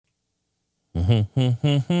Remix.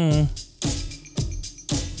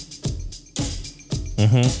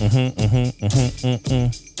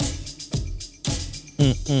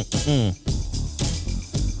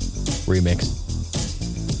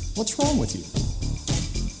 What's wrong with you?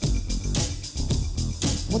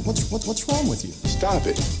 What's wrong with you? Stop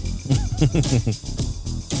it.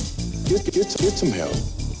 Get some help.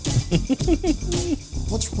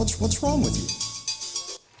 What's wrong with you?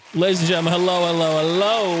 Ladies and gentlemen,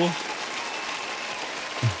 hello.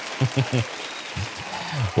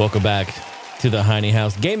 Welcome back to the Heine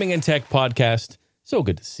House Gaming and Tech Podcast. So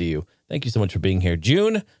good to see you. Thank you so much for being here.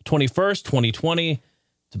 June 21st, 2020.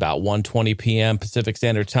 It's about 1:20 p.m. Pacific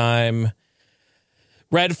Standard Time.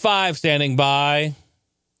 Red 5 standing by.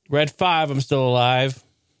 Red 5, I'm still alive.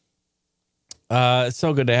 It's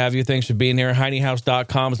so good to have you. Thanks for being here.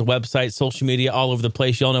 HeineHouse.com is the website, social media, all over the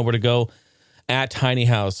place. You all know where to go. At Heine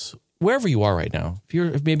House, wherever you are right now.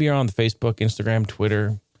 If maybe you're on the Facebook, Instagram,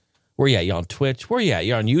 Twitter. Where you at? You on Twitch? Where you at?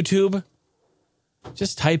 You on YouTube?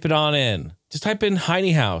 Just type it on in. Just type in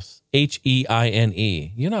Heine House.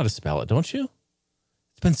 Heine. You know how to spell it, don't you?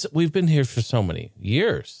 We've been here for so many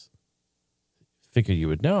years. Figured you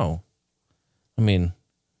would know. I mean,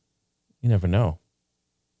 you never know.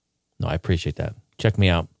 No, I appreciate that. Check me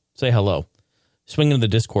out. Say hello. Swing into the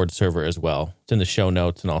Discord server as well. It's in the show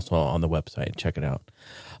notes and also on the website. Check it out.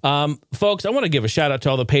 Folks, I want to give a shout out to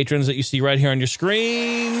all the patrons that you see right here on your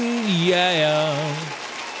screen. Yeah.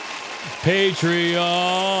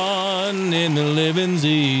 Patreon and the living's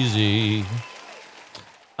easy.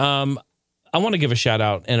 I want to give a shout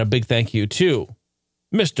out and a big thank you to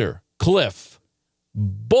Mr. Cliff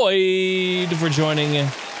Boyd for joining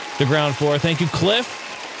the ground floor. Thank you, Cliff.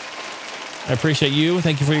 I appreciate you.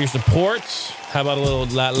 Thank you for your support. How about a little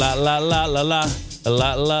la la la la la la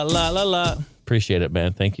la la la la la? Appreciate it,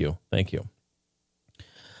 man. Thank you.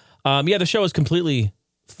 Yeah, the show is completely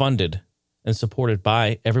funded and supported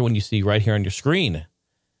by everyone you see right here on your screen.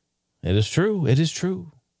 It is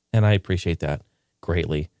true. And I appreciate that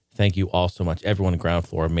greatly. Thank you all so much. Everyone on the ground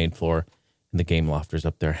floor, main floor, and the game lofters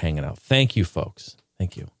up there hanging out. Thank you, folks.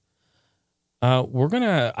 Thank you. I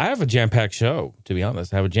have a jam-packed show, to be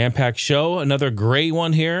honest. I have a jam-packed show, another great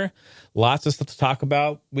one here. Lots of stuff to talk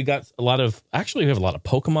about. We have a lot of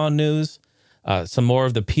Pokemon news, some more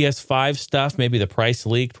of the PS5 stuff, maybe the price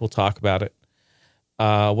leaked. We'll talk about it.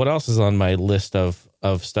 What else is on my list of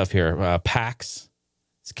stuff here? PAX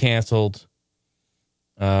is canceled.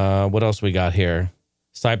 What else we got here?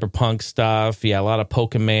 Cyberpunk stuff. Yeah, a lot of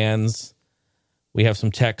Pokemans. We have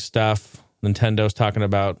some tech stuff. Nintendo's talking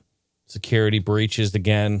about security breaches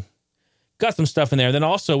again. Got some stuff in there. Then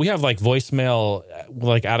also we have like voicemail,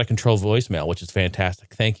 like out of control voicemail, which is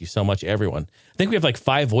fantastic. Thank you so much, everyone. I think we have like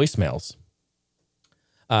 5 voicemails.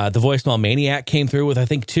 The voicemail maniac came through with, I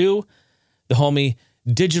think, 2. The homie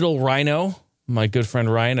Digital Rhino, my good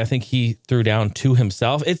friend Ryan, I think he threw down 2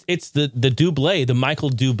 himself. It's the Dublé, the Michael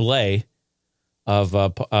Dublé of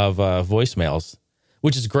voicemails,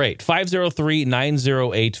 which is great.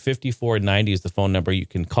 503-908-5490 is the phone number. You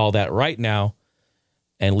can call that right now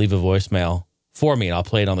and leave a voicemail for me, and I'll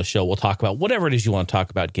play it on the show. We'll talk about whatever it is you want to talk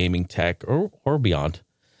about, gaming, tech, or beyond.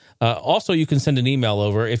 Also, you can send an email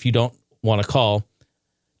over if you don't want to call.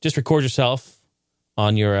 Just record yourself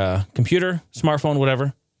on your computer, smartphone,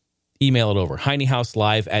 whatever. Email it over,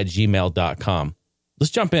 heinehouselive@gmail.com.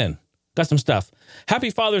 Let's jump in. Got some stuff. Happy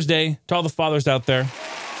Father's Day to all the fathers out there.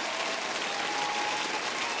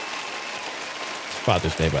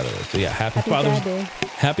 Father's Day, by the way. So yeah, happy Father's Day.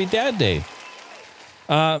 Happy Dad Day.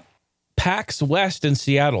 PAX West in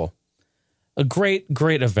Seattle. A great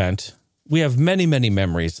event. We have many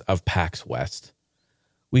memories of PAX West.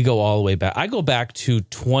 We go all the way back. I go back to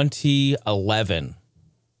 2011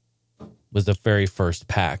 was the very first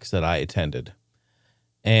PAX that I attended.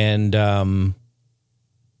 And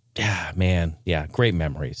great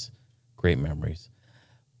memories.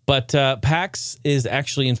 But PAX is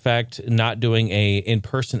actually, in fact, not doing a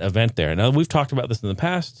in-person event there. Now, we've talked about this in the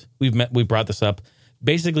past. We brought this up.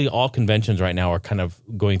 Basically, all conventions right now are kind of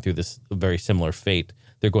going through this very similar fate.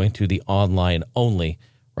 They're going to the online only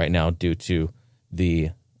right now due to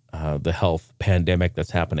the health pandemic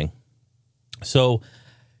that's happening. So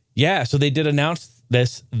they did announce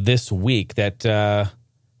this week that the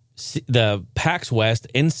PAX West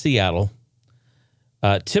in Seattle.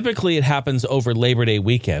 Typically, it happens over Labor Day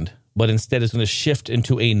weekend, but instead it's going to shift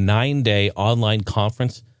into a 9-day online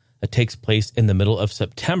conference that takes place in the middle of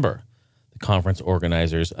September. The conference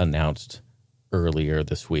organizers announced earlier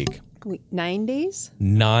this week. Wait, 9 days?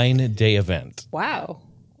 9-day event. Wow.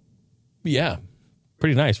 Yeah.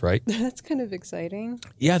 Pretty nice, right? That's kind of exciting.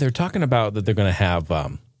 Yeah, they're talking about that they're going to have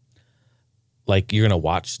like you're going to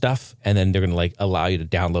watch stuff and then they're going to like allow you to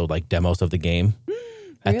download like demos of the game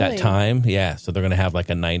at that Really? time. Yeah. So they're going to have like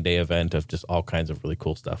a 9-day event of just all kinds of really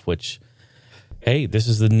cool stuff, which, hey, this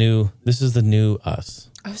is the new us.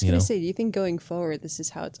 I was you going know? to say, do you think going forward, this is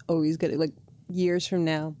how it's always going to, like years from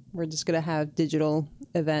now, we're just going to have digital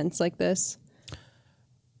events like this?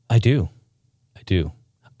 I do.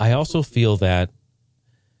 I also feel that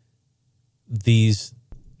these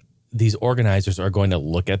organizers are going to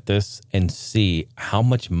look at this and see how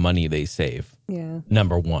much money they save. Yeah.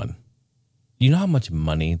 Number one, you know how much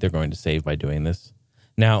money they're going to save by doing this?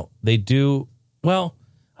 Now, they do, well,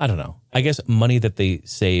 I don't know. I guess money that they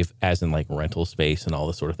save as in like rental space and all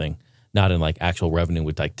this sort of thing, not in like actual revenue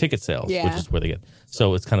with like ticket sales, Yeah. which is where they get.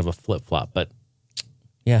 So it's kind of a flip-flop. But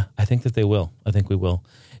yeah, I think that they will. I think we will.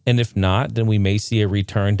 And if not, then we may see a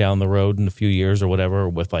return down the road in a few years or whatever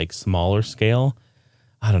with like smaller scale.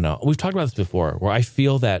 I don't know. We've talked about this before where I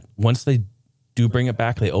feel that once they do bring it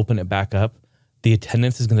back, they open it back up, the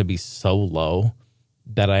attendance is going to be so low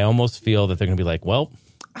that I almost feel that they're going to be like, well,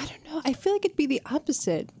 I don't know. I feel like it'd be the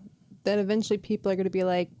opposite. That eventually people are going to be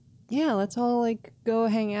like, yeah, let's all like go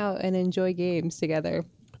hang out and enjoy games together.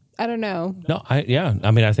 I don't know. no, I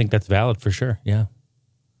think that's valid for sure. Yeah.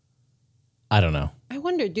 I don't know. I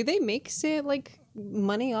wonder, do they make like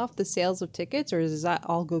money off the sales of tickets, or does that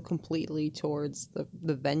all go completely towards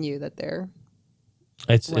the venue that they're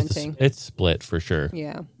renting? It's split for sure.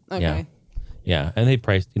 Yeah. Okay. Yeah. And they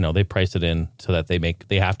price it in so that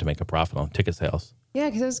they have to make a profit on ticket sales. Yeah,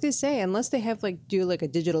 because I was gonna say, unless they have do a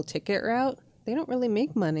digital ticket route, they don't really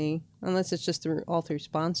make money unless it's just all through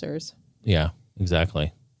sponsors. Yeah,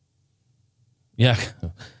 exactly. Yeah.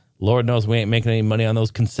 Lord knows we ain't making any money on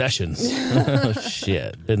those concessions. Oh,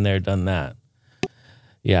 shit. Been there, done that.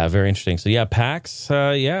 Yeah, very interesting. So yeah, PAX,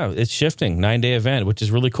 it's shifting. 9-day event, which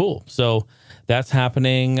is really cool. So that's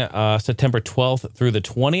happening September 12th through the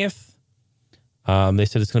 20th. They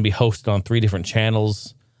said it's going to be hosted on 3 different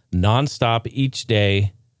channels, nonstop each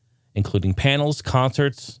day, including panels,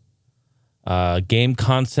 concerts, game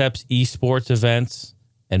concepts, esports events,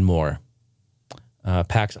 and more.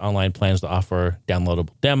 PAX Online plans to offer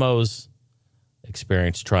downloadable demos,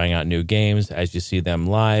 experience trying out new games as you see them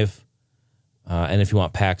live. And if you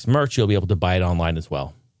want PAX merch, you'll be able to buy it online as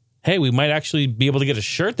well. Hey, we might actually be able to get a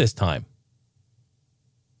shirt this time.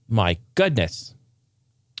 My goodness.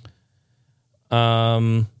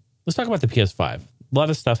 Let's talk about the PS5. A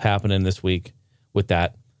lot of stuff happening this week with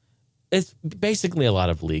that. It's basically a lot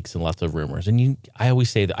of leaks and lots of rumors. And I always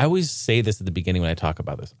say that. I always say this at the beginning when I talk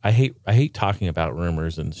about this. I hate talking about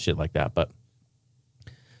rumors and shit like that. But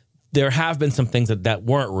there have been some things that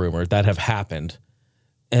weren't rumored that have happened.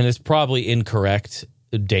 And it's probably incorrect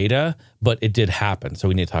data, but it did happen. So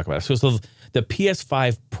we need to talk about it. So the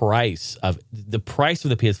PS5 price of the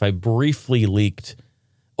PS5 briefly leaked,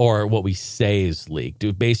 or what we say is leaked.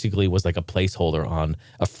 It basically was like a placeholder on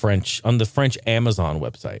the French Amazon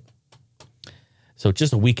website. So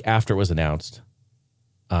just a week after it was announced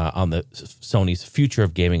on the Sony's Future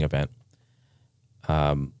of Gaming event,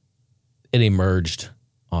 it emerged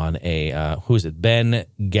on Ben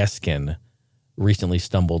Geskin recently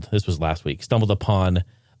stumbled upon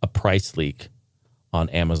a price leak on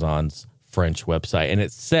Amazon's French website. And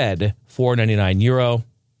it said €4.99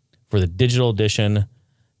 for the digital edition,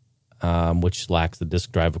 which lacks the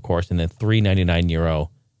disc drive, of course, and then €3.99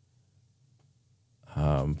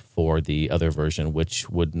 for the other version, which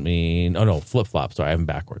would mean, flip-flop. Sorry, I'm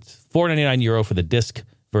backwards. €4.99 for the disc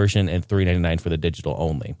version and $3.99 for the digital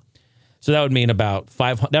only. So that would mean about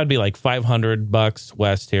that would be like $500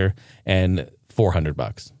 West here and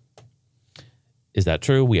 $400. Is that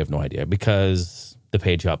true? We have no idea because the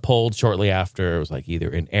page got pulled shortly after. It was like either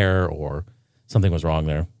in error or something was wrong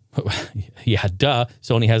there. Yeah, duh.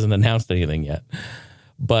 Sony hasn't announced anything yet.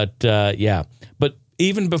 But but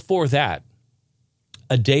even before that,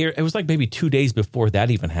 it was like maybe 2 days before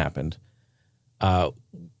that even happened. I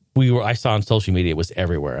saw on social media, it was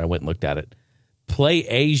everywhere. I went and looked at it.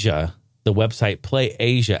 PlayAsia, the website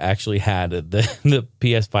PlayAsia actually had the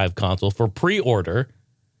PS5 console for pre-order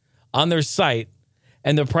on their site,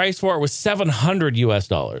 and the price for it was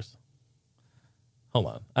 $700. Hold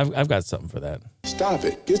on, I've got something for that. Stop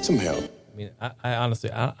it. Get some help. I mean, I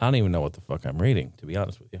honestly, I don't even know what the fuck I'm reading, to be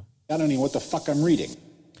honest with you. I don't even know what the fuck I'm reading.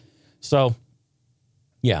 So,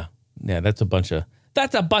 yeah, that's a bunch of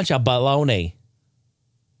baloney.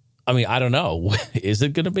 I mean, I don't know. Is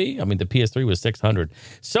it going to be? I mean, the PS3 was $600.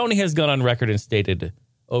 Sony has gone on record and stated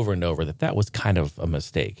over and over that was kind of a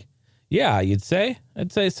mistake. Yeah, you'd say?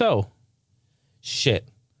 I'd say so. Shit.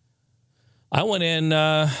 I went in,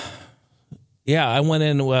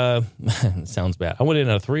 sounds bad. I went in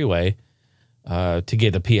a 3-way to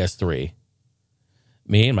get the PS3.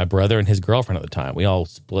 Me and my brother and his girlfriend at the time, we all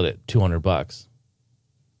split it $200.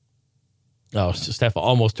 Oh, Steph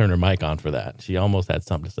almost turned her mic on for that. She almost had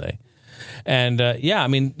something to say. And yeah, I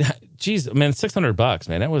mean, geez, man, $600,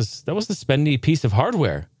 man. That was the spendy piece of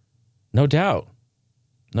hardware, no doubt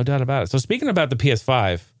about it. So speaking about the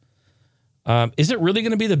PS5, is it really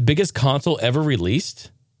going to be the biggest console ever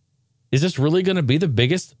released? Is this really going to be the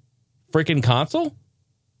biggest freaking console?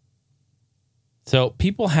 So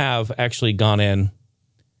people have actually gone in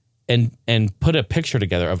and put a picture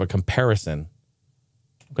together of a comparison.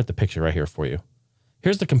 I've got the picture right here for you.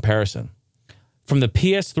 Here's the comparison. From the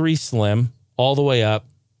PS3 Slim all the way up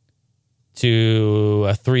to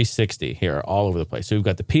a 360 here, all over the place. So we've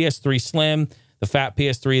got the PS3 Slim, the fat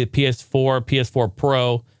PS3, the PS4, PS4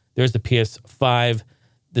 Pro. There's the PS5,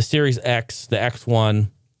 the Series X, the X1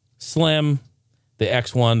 Slim, the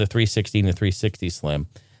X1, the 360, and the 360 Slim.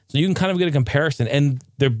 So you can kind of get a comparison. And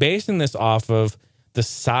they're basing this off of the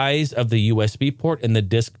size of the USB port and the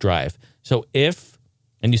disk drive. So if,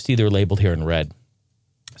 and you see they're labeled here in red,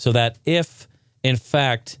 so that if, in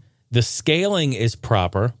fact, the scaling is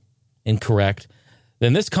proper and correct,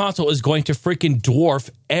 then this console is going to freaking dwarf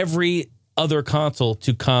every other console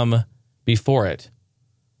to come before it.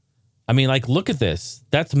 I mean, like, look at this.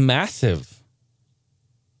 That's massive.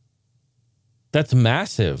 That's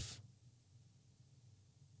massive.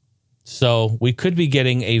 So we could be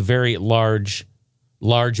getting a very large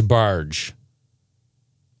barge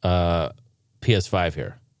PS5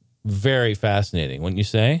 here. Very fascinating, wouldn't you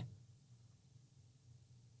say?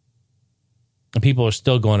 And people are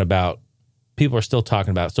still talking about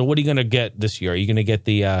it. So what are you going to get this year? Are you going to get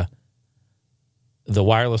the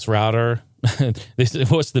wireless router?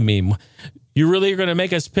 What's the meme? You really are going to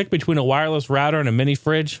make us pick between a wireless router and a mini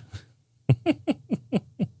fridge?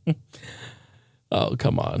 Oh,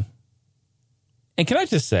 come on. And can I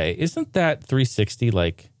just say, isn't that 360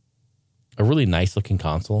 like a really nice looking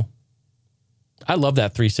console? I love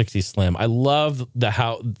that 360 Slim. I love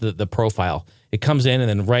the profile. It comes in and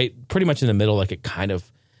then right pretty much in the middle, like it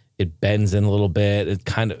bends in a little bit. It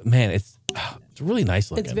kind of, man, it's really nice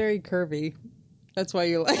looking. It's very curvy. That's why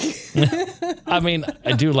you like it. I mean,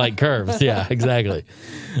 I do like curves. Yeah, exactly.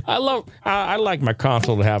 I like my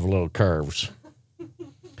console to have little curves.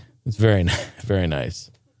 It's very, very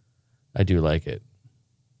nice. I do like it.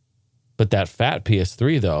 But that fat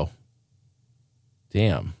PS3 though,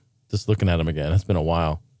 damn. Just looking at them again. It's been a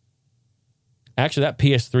while. Actually, that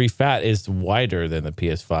PS3 fat is wider than the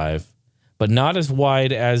PS5, but not as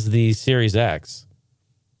wide as the Series X.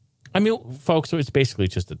 I mean, folks, it's basically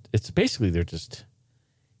they're just,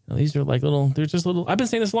 these are like they're just little, I've been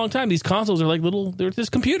saying this a long time. These consoles are like they're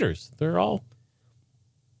just computers. They're all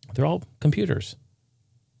computers.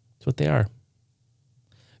 That's what they are.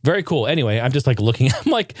 Very cool. Anyway, I'm just like looking,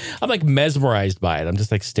 I'm like mesmerized by it. I'm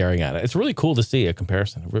just like staring at it. It's really cool to see a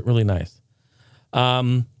comparison. Really nice.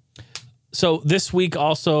 So this week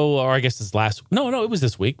also, or I guess it's it was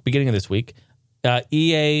this week, beginning of this week,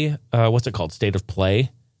 EA, what's it called? State of Play,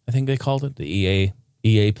 I think they called it. The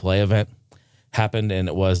EA Play event happened, and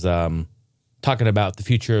it was talking about the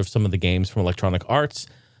future of some of the games from Electronic Arts.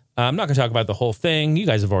 I'm not going to talk about the whole thing. You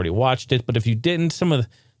guys have already watched it, but if you didn't, some of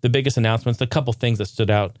the biggest announcements, a couple things that stood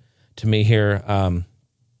out to me here.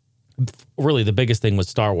 Really, the biggest thing was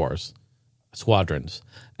Star Wars Squadrons,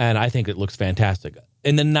 and I think it looks fantastic.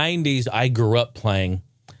 In the 90s, I grew up playing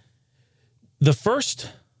the first...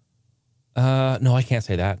 no, I can't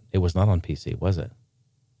say that. It was not on PC, was it?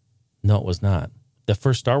 No, it was not. The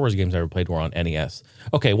first Star Wars games I ever played were on NES.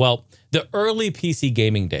 Okay, well, the early PC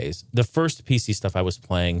gaming days, the first PC stuff I was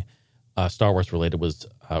playing Star Wars related was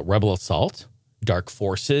Rebel Assault, Dark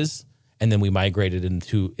Forces, and then we migrated in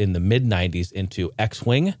the mid 90s into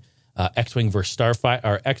X-Wing, X-Wing versus Starfighter,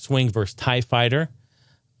 or X-Wing versus TIE Fighter.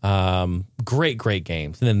 Great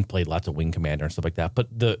games. And then played lots of Wing Commander and stuff like that. But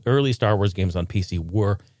the early Star Wars games on PC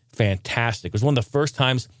were fantastic. It was one of the first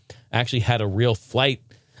times I actually had a real flight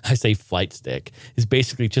stick. It's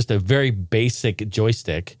basically just a very basic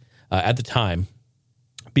joystick at the time,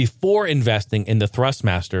 before investing in the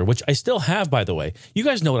Thrustmaster, which I still have, by the way. You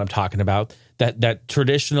guys know what I'm talking about. That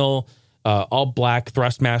traditional all black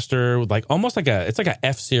Thrustmaster with almost like a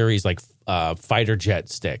F-series fighter jet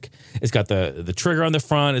stick. It's got the trigger on the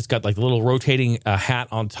front. It's got the little rotating hat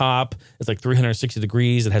on top. It's 360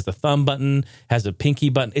 degrees. It has the thumb button, has a pinky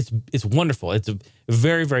button. It's wonderful. It's a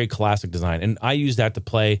very, very classic design. And I use that to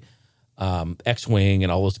play X-Wing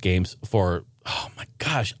and all those games for, oh my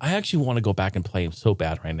gosh, I actually want to go back and play them so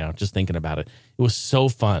bad right now, just thinking about it. It was so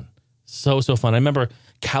fun. So fun. I remember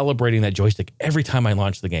calibrating that joystick every time I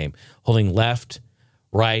launched the game, holding left,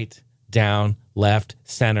 right, down, left,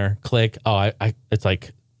 center, click. Oh, it's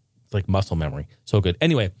like muscle memory. So good.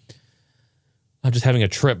 Anyway, I'm just having a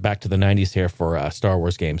trip back to the 90s here for Star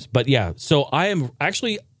Wars games. But yeah, so I'm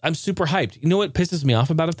super hyped. You know what pisses me off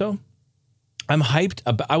about it though? I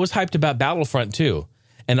was hyped about Battlefront 2.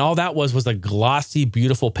 And all that was a glossy,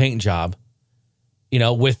 beautiful paint job, you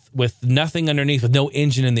know, with nothing underneath, with no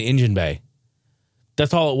engine in the engine bay.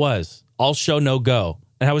 That's all it was. All show, no go.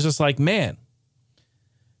 And I was just like, man,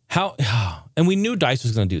 how? And we knew DICE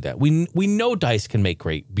was going to do that. We know DICE can make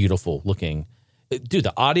great, beautiful looking. Dude,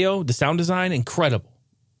 the audio, the sound design, incredible.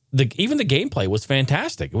 Even the gameplay was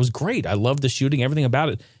fantastic. It was great. I loved the shooting, everything about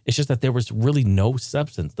it. It's just that there was really no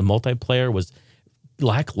substance. The multiplayer was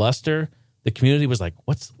lackluster. The community was like,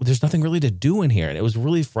 there's nothing really to do in here. And it was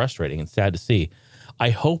really frustrating and sad to see. I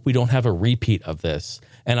hope we don't have a repeat of this.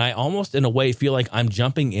 And I almost, in a way, feel like I'm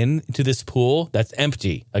jumping into this pool that's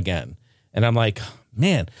empty again. And I'm like,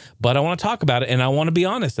 man, but I want to talk about it. And I want to be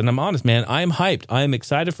honest. And I'm honest, man. I am hyped. I am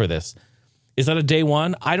excited for this. Is that a day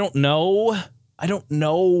one? I don't know.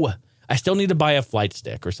 I still need to buy a flight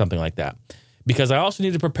stick or something like that. Because I also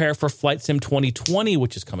need to prepare for Flight Sim 2020,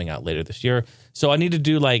 which is coming out later this year. So I need to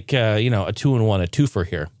do like, a 2-in-1, a twofer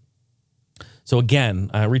here. So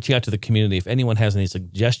again, reaching out to the community, if anyone has any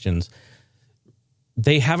suggestions.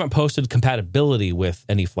 They haven't posted compatibility with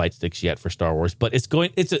any flight sticks yet for Star Wars, but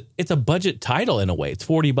it's a budget title in a way. It's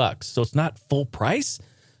 $40, so it's not full price.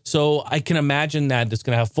 So I can imagine that it's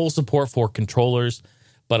going to have full support for controllers,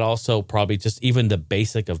 but also probably just even the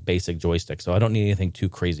basic joystick. So I don't need anything too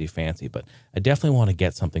crazy fancy, but I definitely want to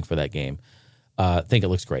get something for that game. I think it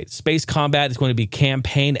looks great. Space Combat is going to be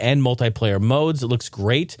campaign and multiplayer modes. It looks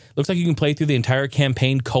great. Looks like you can play through the entire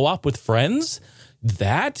campaign co-op with friends.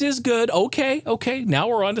 That is good. Okay. Now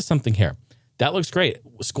we're on to something here. That looks great.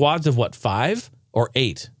 Squads of what, 5 or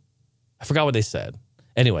 8? I forgot what they said.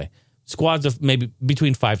 Anyway, squads of maybe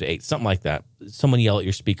between 5 to 8, something like that. Someone yell at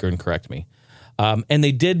your speaker and correct me. And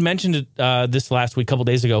they did mention it this last week, a couple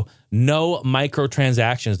days ago, no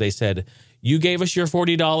microtransactions. They said, you gave us your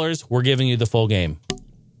 $40, we're giving you the full game.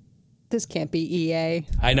 This can't be EA.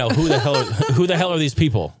 I know. Who the hell are these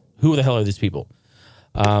people?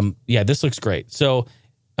 Yeah, this looks great. So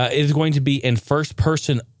it is going to be in first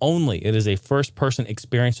person only. It is a first person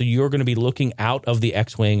experience. So you're going to be looking out of the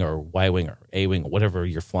X-Wing or Y-Wing or A-Wing or whatever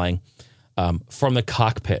you're flying from the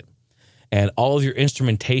cockpit. And all of your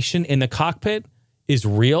instrumentation in the cockpit is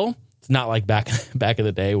real. It's not like back in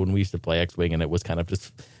the day when we used to play X-Wing and it was kind of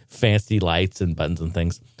just fancy lights and buttons and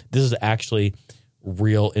things. This is actually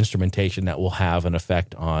real instrumentation that will have an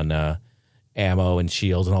effect on ammo and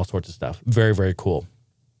shields and all sorts of stuff. Very, very cool.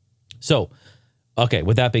 So, okay,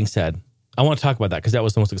 with that being said, I want to talk about that because that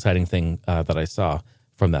was the most exciting thing that I saw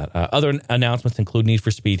from that. Other announcements include Need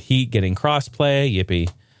for Speed Heat getting crossplay. Yippee.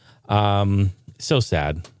 So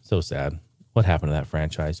sad. What happened to that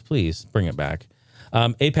franchise? Please bring it back.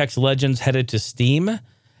 Apex Legends headed to Steam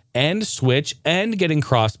and Switch and getting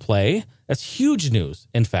crossplay. That's huge news.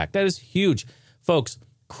 In fact, that is huge. Folks,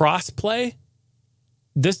 crossplay.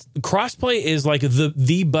 This crossplay is like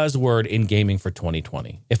the buzzword in gaming for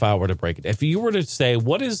 2020. If I were to break it, if you were to say,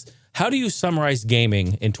 how do you summarize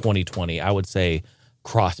gaming in 2020? I would say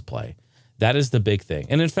crossplay. That is the big thing.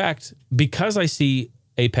 And in fact, because I see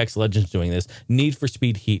Apex Legends doing this, Need for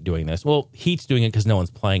Speed Heat doing this. Well, Heat's doing it because no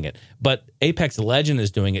one's playing it, but Apex Legend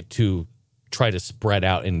is doing it to try to spread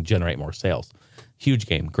out and generate more sales. Huge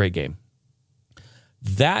game, great game.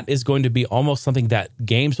 That is going to be almost something that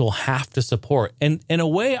games will have to support. And in a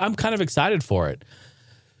way, I'm kind of excited for it.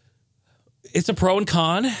 It's a pro and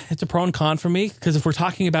con. It's a pro and con for me because if we're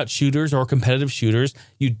talking about shooters or competitive shooters,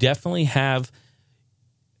 you definitely have,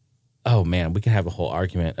 oh man, we can have a whole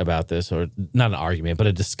argument about this, or not an argument, but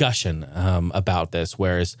a discussion about this.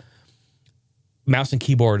 Whereas mouse and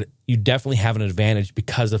keyboard, you definitely have an advantage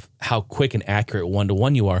because of how quick and accurate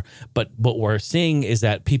one-to-one you are. But what we're seeing is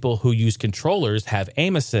that people who use controllers have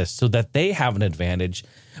aim assist so that they have an advantage.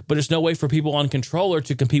 But there's no way for people on controller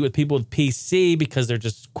to compete with people with PC because they're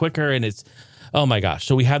just quicker. And it's, oh my gosh.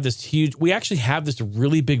 So we actually have this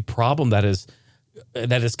really big problem that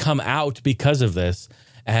has come out because of this.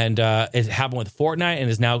 And it happened with Fortnite and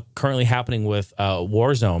is now currently happening with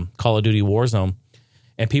Warzone, Call of Duty Warzone.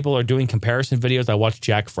 And people are doing comparison videos. I watched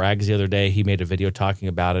Jack Frags the other day. He made a video talking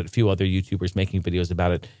about it. A few other YouTubers making videos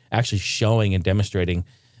about it, actually showing and demonstrating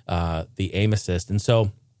the aim assist. And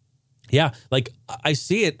so, yeah, like I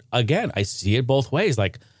see it again. I see it both ways.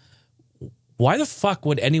 Like, why the fuck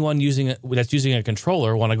would anyone that's using a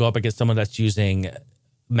controller want to go up against someone that's using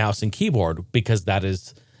mouse and keyboard? Because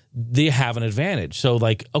they have an advantage. So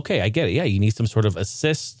like, okay, I get it. Yeah, you need some sort of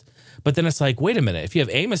assist. But then it's like, wait a minute, if you have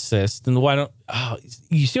aim assist, then why don't,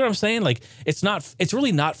 you see what I'm saying? Like, it's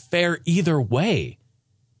really not fair either way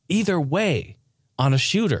on a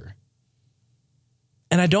shooter.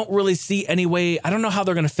 And I don't really see any way. I don't know how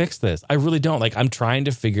they're going to fix this. I really don't. Like, I'm trying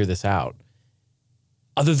to figure this out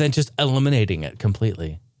other than just eliminating it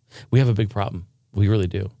completely. We have a big problem. We really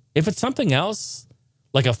do. If it's something else,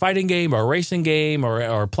 like a fighting game or a racing game or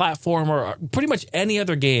a platform or pretty much any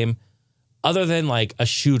other game other than like a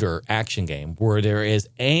shooter action game where there is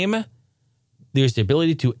aim, there's the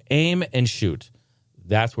ability to aim and shoot.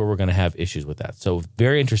 That's where we're going to have issues with that. So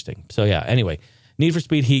very interesting. So yeah, anyway, Need for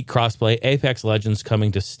Speed Heat crossplay, Apex Legends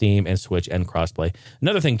coming to Steam and Switch and crossplay.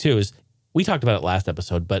 Another thing too is we talked about it last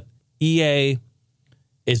episode, but EA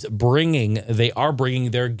is bringing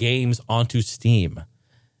their games onto Steam.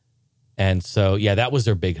 And so, yeah, that was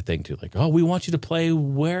their big thing too. Like, oh, we want you to play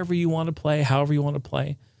wherever you want to play, however you want to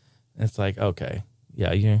play. And it's like, okay,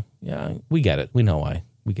 yeah, we get it. We know why.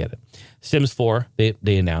 We get it. Sims 4,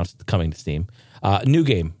 they announced coming to Steam. New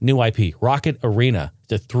game, new IP, Rocket Arena.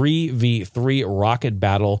 It's a 3v3 rocket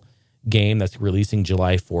battle game that's releasing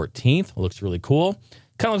July 14th. It looks really cool.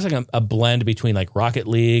 Kind of looks like a blend between like Rocket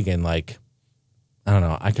League and like, I don't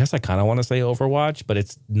know, I guess I kind of want to say Overwatch, but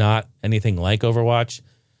it's not anything like Overwatch.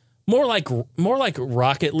 More like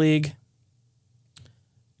Rocket League.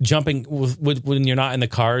 Jumping when you're not in the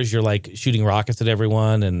cars, you're like shooting rockets at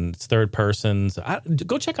everyone, and it's third person. So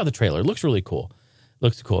go check out the trailer. It looks really cool.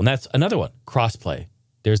 Looks cool, and that's another one. Crossplay.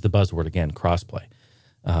 There's the buzzword again. Crossplay.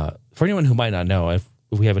 For anyone who might not know, if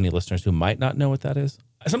we have any listeners who might not know what that is,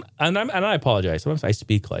 and I apologize. Sometimes I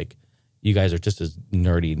speak like you guys are just as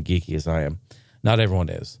nerdy and geeky as I am. Not everyone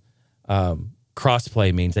is.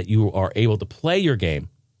 Crossplay means that you are able to play your game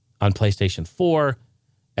on PlayStation 4,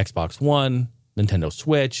 Xbox One, Nintendo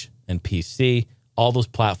Switch, and PC, all those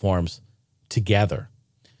platforms together.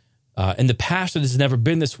 In the past, it has never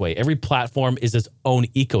been this way. Every platform is its own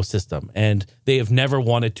ecosystem, and they have never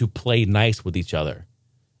wanted to play nice with each other.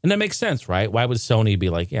 And that makes sense, right? Why would Sony be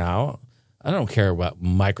like, yeah, I don't care what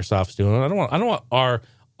Microsoft's doing. I don't want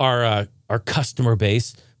our customer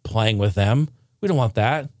base playing with them. We don't want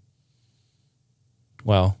that.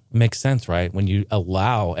 Well, it makes sense, right? When you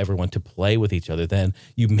allow everyone to play with each other, then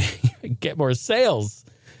you get more sales.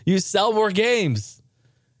 You sell more games.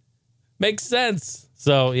 Makes sense.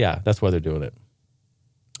 So, yeah, that's why they're doing it.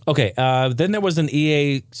 Okay, then there was an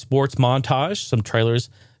EA Sports montage, some trailers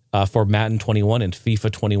for Madden 21 and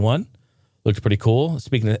FIFA 21. Looked pretty cool.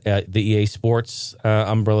 Speaking of the EA Sports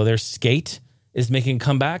umbrella there, Skate is making a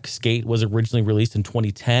comeback. Skate was originally released in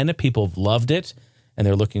 2010. People have loved it, and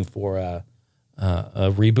they're looking for a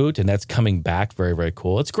reboot, and that's coming back. Very, very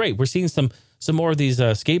cool. It's great. We're seeing some more of these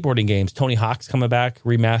skateboarding games. Tony Hawk's coming back,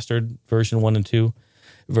 remastered version 1 and 2.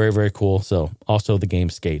 Very, very cool. So also the game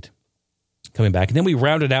Skate coming back. And then we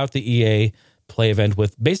rounded out the EA Play event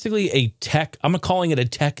with basically a tech, I'm calling it a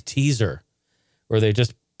tech teaser, where they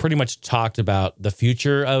just pretty much talked about the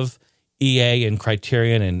future of EA and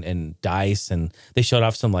Criterion and DICE, and they showed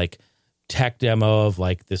off some like tech demo of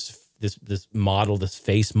like this model, this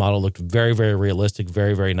face model looked very, very realistic,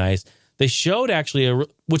 very, very nice. They showed actually,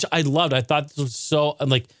 which I loved. I thought this was so,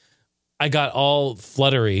 like, I got all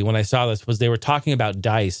fluttery when I saw this, was they were talking about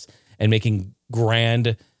DICE and making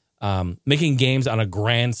games on a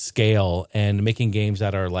grand scale and making games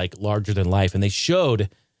that are like larger than life. And they showed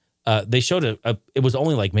it was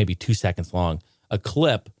only like maybe 2 seconds long, a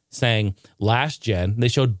clip saying last gen. They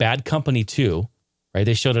showed Bad Company 2, right?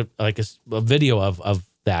 They showed a video of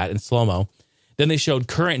that in slow-mo. Then they showed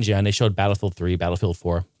current gen. They showed Battlefield 3, Battlefield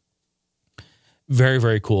 4. Very,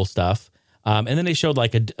 very cool stuff. And then they showed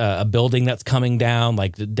like a building that's coming down,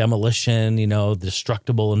 like the demolition,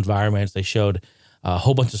 destructible environments. They showed a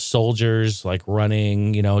whole bunch of soldiers like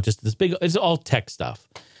running, just this big, it's all tech stuff.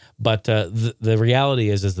 But the reality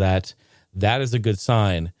is that is a good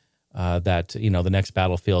sign that, the next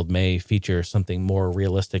Battlefield may feature something more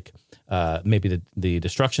realistic. Maybe the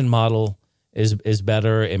destruction model is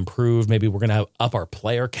better, improved. Maybe we're going to up our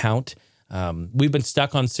player count. We've been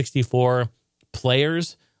stuck on 64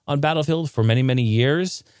 players on Battlefield for many, many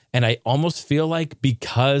years. And I almost feel like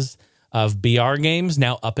because of BR games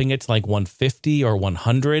now upping it to like 150 or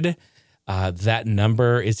 100, that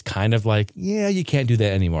number is kind of like, yeah, you can't do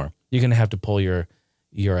that anymore. You're going to have to pull your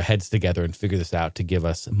heads together and figure this out to give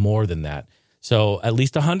us more than that. So at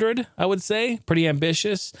least 100, I would say, pretty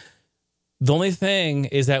ambitious. The only thing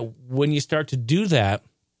is that when you start to do that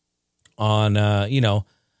on,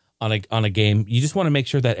 on a game, you just want to make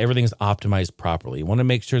sure that everything's optimized properly. You want to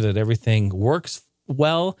make sure that everything works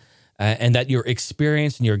well and that your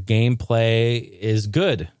experience and your gameplay is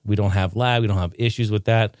good. We don't have lag. We don't have issues with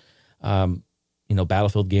that.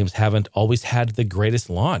 Battlefield games haven't always had the greatest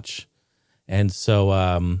launch. And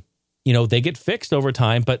so, they get fixed over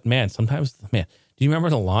time. But, sometimes, do you remember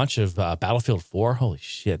the launch of Battlefield 4? Holy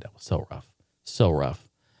shit, that was so rough. So rough.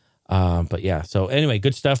 But, yeah, so anyway,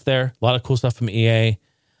 good stuff there. A lot of cool stuff from EA.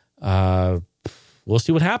 We'll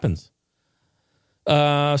see what happens.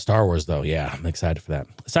 Star Wars, though. Yeah, I'm excited for that.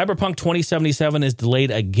 Cyberpunk 2077 is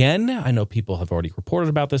delayed again. I know people have already reported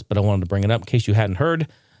about this, but I wanted to bring it up in case you hadn't heard.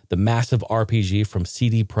 The massive RPG from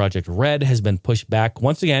CD Projekt Red has been pushed back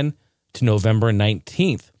once again to November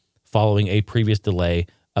 19th, following a previous delay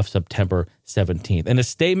of September 17th. In a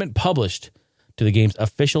statement published to the game's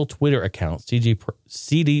official Twitter account, CD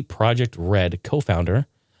Projekt Red co-founder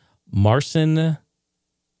Marcin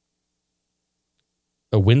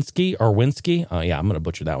Arwinski, I'm going to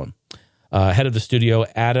butcher that one. Head of the studio,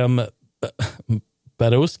 Adam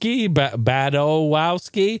Badowski.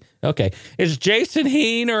 Okay. It's Jason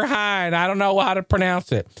Heen or Hine. I don't know how to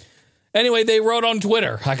pronounce it. Anyway, they wrote on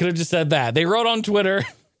Twitter. I could have just said that. They wrote on Twitter.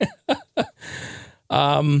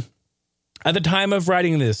 At the time of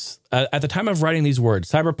writing these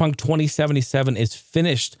words, Cyberpunk 2077 is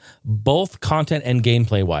finished both content and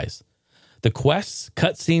gameplay wise. The quests,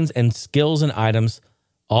 cutscenes, and skills and items,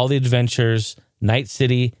 all the adventures Night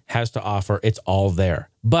City has to offer, it's all there.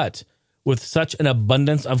 But with such an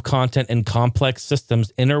abundance of content and complex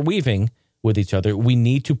systems interweaving with each other, we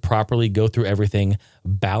need to properly go through everything,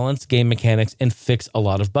 balance game mechanics, and fix a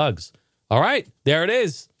lot of bugs. All right, there it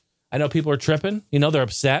is. I know people are tripping. They're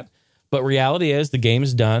upset. But reality is the game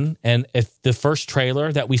is done. And if the first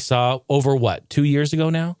trailer that we saw over 2 years ago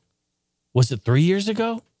now? Was it 3 years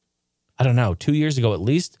ago? I don't know. 2 years ago at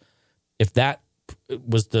least. If that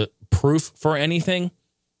was the proof for anything,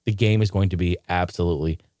 the game is going to be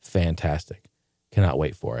absolutely fantastic. Cannot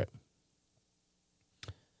wait for it.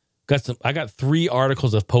 I got 3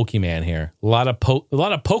 articles of Pokemon here. A lot of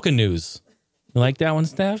Poke news. You like that one,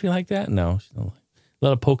 Steph? You like that? No. A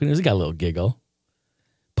lot of Poke news. You got a little giggle.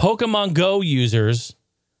 Pokemon Go users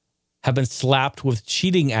have been slapped with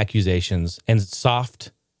cheating accusations and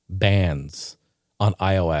soft bans on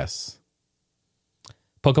iOS.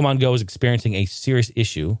 Pokemon Go is experiencing a serious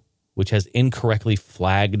issue, which has incorrectly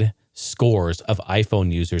flagged scores of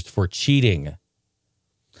iPhone users for cheating.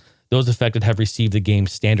 Those affected have received the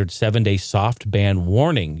game's standard 7-day soft ban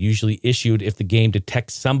warning, usually issued if the game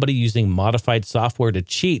detects somebody using modified software to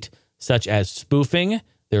cheat, such as spoofing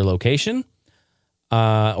their location,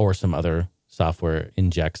 or some other software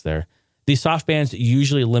injects there. These soft bans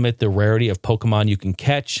usually limit the rarity of Pokemon you can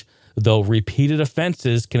catch, though repeated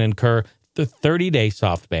offenses can incur the 30-day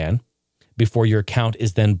soft ban before your account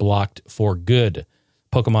is then blocked for good.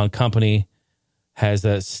 Pokemon Company has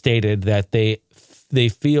stated that they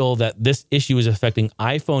feel that this issue is affecting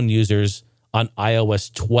iPhone users on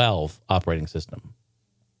iOS 12 operating system.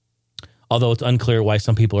 Although it's unclear why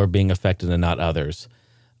some people are being affected and not others.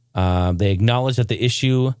 They acknowledge that the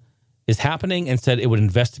issue is happening and said it would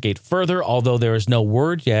investigate further, although there is no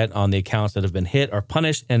word yet on the accounts that have been hit or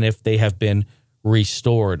punished and if they have been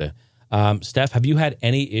restored. Steph, have you had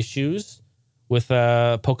any issues with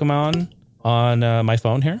Pokemon on my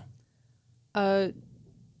phone here?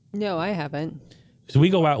 No, I haven't. So we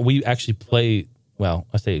go out, we actually play, well,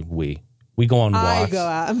 I say we go on walks. I go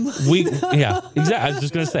out. Yeah, exactly. I was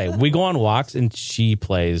just going to say, we go on walks and she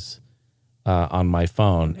plays on my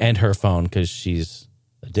phone and her phone because she's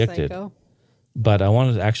addicted. Psycho. But I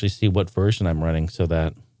wanted to actually see what version I'm running so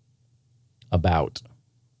that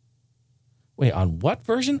wait, on what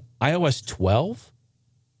version? iOS 12?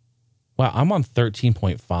 Wow, I'm on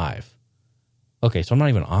 13.5. Okay, so I'm not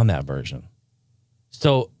even on that version.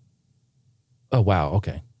 So, oh, wow,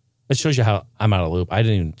 okay. It shows you how I'm out of loop. I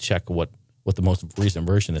didn't even check what the most recent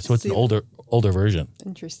version is. So it's an older version.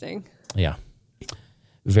 Interesting. Yeah.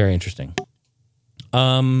 Very interesting.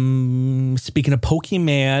 Speaking of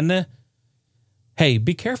Pokemon, hey,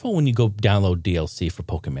 be careful when you go download DLC for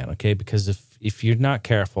Pokemon, okay? Because if you're not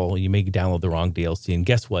careful, you may download the wrong DLC, and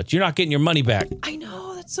guess what? You're not getting your money back. I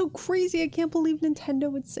know, that's so crazy. I can't believe Nintendo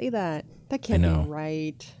would say that. That can't be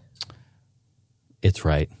right. It's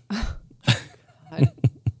right.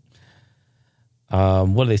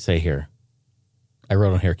 What do they say here? I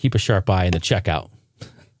wrote on here, keep a sharp eye in the checkout.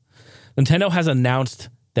 Nintendo has announced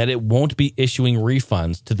that it won't be issuing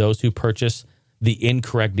refunds to those who purchase the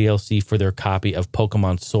incorrect DLC for their copy of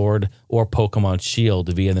Pokemon Sword or Pokemon Shield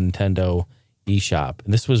via the Nintendo eShop.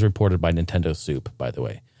 And this was reported by Nintendo Soup, by the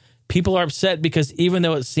way. People are upset because even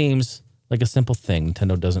though it seems like a simple thing,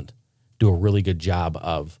 Nintendo doesn't do a really good job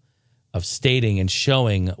of stating and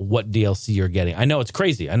showing what DLC you're getting. I know it's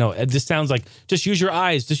crazy. I know it just sounds like just use your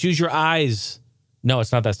eyes. Just use your eyes. No,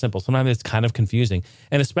 it's not that simple. Sometimes it's kind of confusing.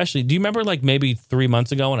 And especially, do you remember like maybe 3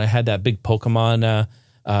 months ago when I had that big Pokemon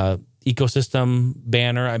ecosystem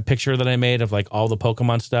banner, a picture that I made of like all the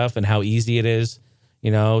Pokemon stuff and how easy it is,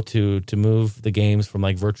 to move the games from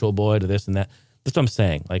like Virtual Boy to this and that. That's what I'm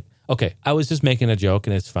saying. Like, okay, I was just making a joke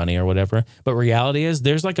and it's funny or whatever. But reality is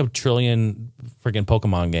there's like a trillion freaking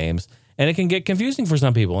Pokemon games and it can get confusing for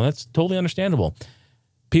some people. And that's totally understandable.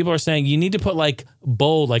 People are saying you need to put like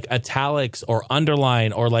bold, like italics or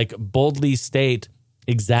underline or like boldly state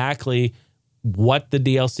exactly what the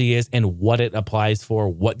DLC is and what it applies for,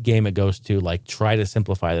 what game it goes to. Like try to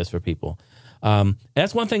simplify this for people.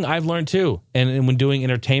 That's one thing I've learned too. And when doing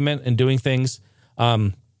entertainment and doing things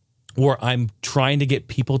where I'm trying to get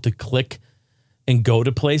people to click and go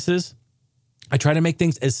to places, I try to make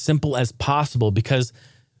things as simple as possible because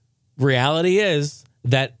reality is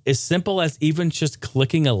that as simple as even just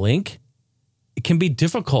clicking a link, it can be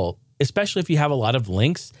difficult, especially if you have a lot of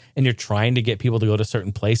links and you're trying to get people to go to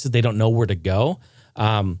certain places. They don't know where to go.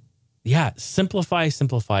 Simplify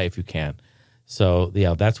if you can. So,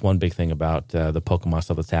 yeah, that's one big thing about the Pokemon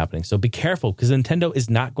stuff that's happening. So be careful because Nintendo is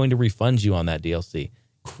not going to refund you on that DLC.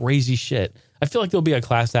 Crazy shit. I feel like there'll be a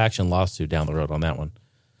class action lawsuit down the road on that one.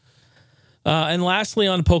 And lastly,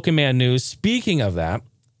 on Pokemon news, speaking of that,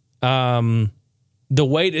 the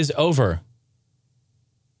wait is over.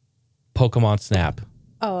 Pokemon Snap.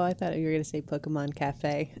 Oh, I thought you were going to say Pokemon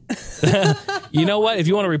Cafe. You know what? If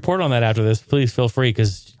you want to report on that after this, please feel free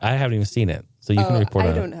because I haven't even seen it. So you can report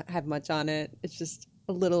on it. I don't have much on it. It's just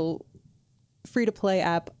a little free-to-play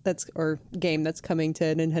app game that's coming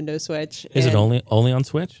to Nintendo Switch. Is it only on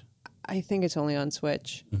Switch? I think it's only on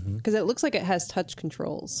Switch because it looks like it has touch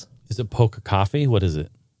controls. Is it Poker Coffee? What is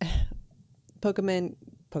it? Pokemon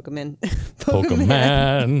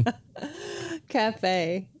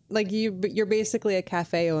Cafe. Like you're basically a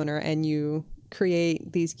cafe owner and you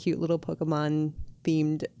create these cute little Pokemon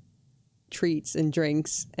themed treats and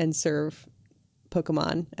drinks and serve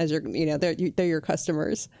Pokemon as they're your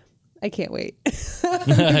customers. I can't wait.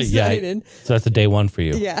 I'm excited. So that's a day one for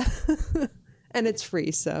you. Yeah. And it's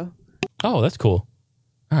free, so. Oh, that's cool.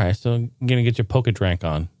 All right, so I'm going to get your Pokedrank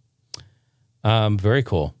on. Very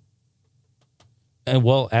cool. And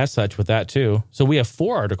well, as such with that too. So we have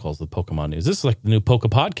 4 articles with Pokemon news. This is like the new Poke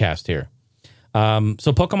Podcast here.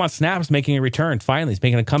 So Pokemon Snap is making a return. Finally, it's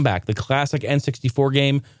making a comeback. The classic N64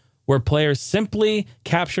 game where players simply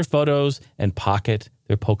capture photos and pocket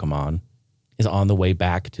their Pokemon is on the way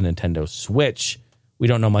back to Nintendo Switch. We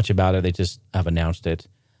don't know much about it. They just have announced it.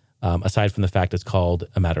 Aside from the fact it's called,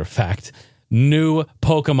 a matter of fact, New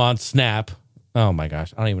Pokemon Snap. Oh my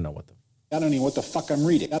gosh. I don't even know what the fuck I'm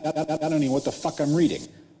reading.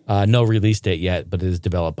 No release date yet, but it is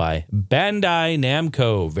developed by Bandai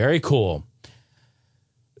Namco. Very cool.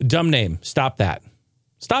 Dumb name. Stop that.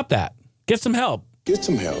 Get some help.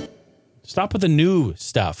 Stop with the new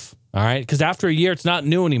stuff. All right? Because after a year, it's not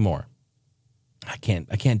new anymore. I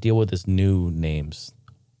can't deal with this new names.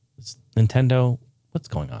 It's Nintendo, what's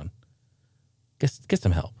going on? Get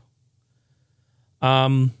some help.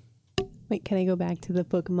 Wait, can I go back to the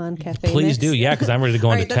Pokemon Cafe? Please do, yeah, because I'm ready to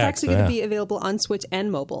go into text. That's actually going to be available on Switch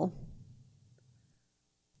and mobile.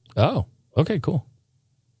 Oh, okay, cool.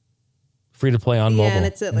 Free to play on mobile. Yeah, and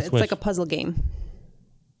it's like a puzzle game.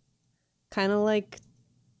 Kind of like,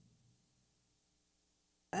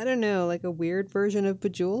 I don't know, like a weird version of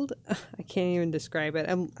Bejeweled. I can't even describe it.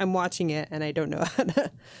 I'm watching it and I don't know how to.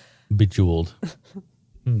 Bejeweled.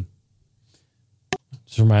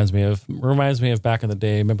 Just reminds me of back in the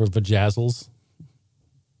day. Remember Vajazzles?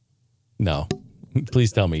 No,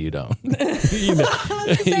 please tell me you don't. you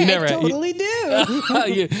never. I totally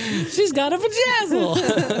do. She's got a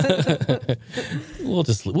Vajazzle. We'll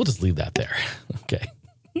just leave that there. Okay.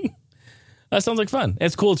 That sounds like fun.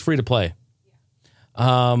 It's cool. It's free to play.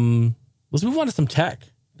 Let's move on to some tech.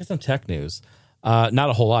 Get some tech news. Not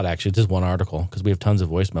a whole lot, actually. Just one article because we have tons of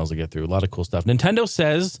voicemails to get through. A lot of cool stuff. Nintendo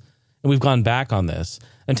says, and we've gone back on this,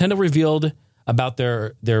 Nintendo revealed about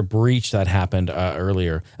their breach that happened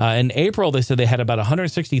earlier. In April, they said they had about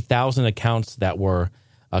 160,000 accounts that were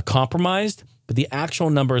compromised, but the actual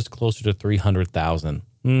number is closer to 300,000.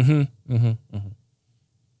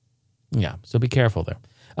 Yeah, so be careful there.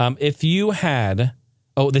 If you had...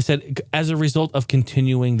 Oh, they said as a result of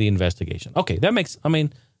continuing the investigation. Okay, let's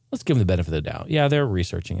give them the benefit of the doubt. Yeah, they're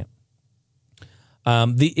researching it.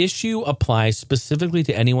 The issue applies specifically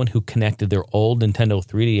to anyone who connected their old Nintendo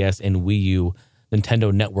 3DS and Wii U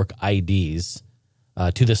Nintendo Network IDs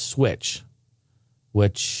to the Switch,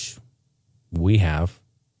 which we have.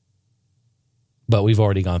 But we've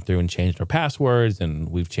already gone through and changed our passwords, and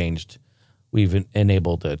we've changed we've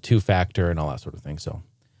enabled a 2-factor and all that sort of thing. So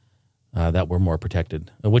that we're more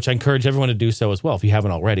protected, which I encourage everyone to do so as well. If you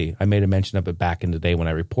haven't already, I made a mention of it back in the day when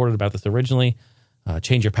I reported about this originally.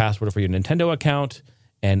 Change your password for your Nintendo account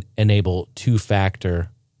and enable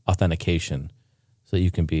 2-factor authentication so that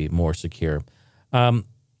you can be more secure.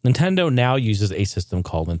 Nintendo now uses a system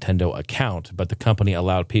called Nintendo Account, but the company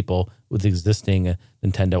allowed people with existing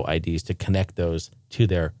Nintendo IDs to connect those to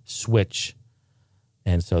their Switch.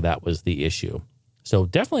 And so that was the issue. So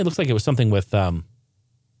definitely looks like it was something with the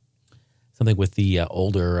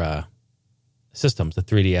older systems, the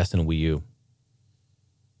 3DS and Wii U.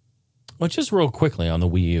 Well, just real quickly on the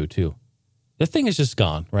Wii U too. The thing is just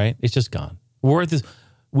gone, right? It's just gone.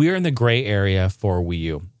 We're in the gray area for Wii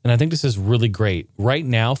U. And I think this is really great. Right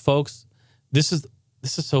now, folks, this is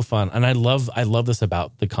so fun. And I love this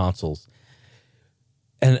about the consoles.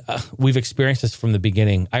 And we've experienced this from the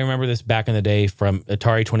beginning. I remember this back in the day from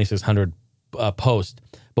Atari 2600 post,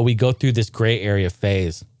 but we go through this gray area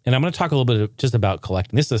phase. And I'm going to talk a little bit just about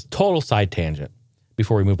collecting. This is a total side tangent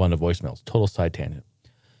before we move on to voicemails. Total side tangent.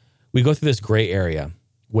 We go through this gray area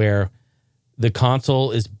where the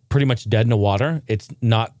console is pretty much dead in the water. It's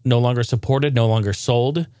no longer supported, no longer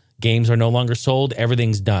sold. Games are no longer sold.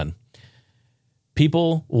 Everything's done.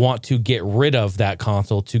 People want to get rid of that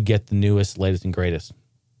console to get the newest, latest, and greatest.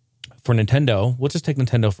 For Nintendo, let's just take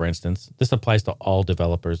Nintendo, for instance. This applies to all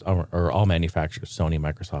developers or all manufacturers, Sony,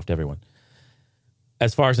 Microsoft, everyone.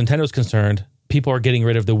 As far as Nintendo is concerned, people are getting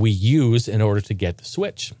rid of the Wii U's in order to get the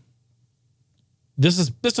Switch. This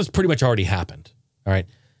has pretty much already happened. All right.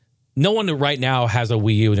 No one right now has a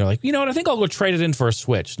Wii U and they're like, you know what, I think I'll go trade it in for a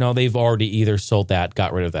Switch. No, they've already either sold that,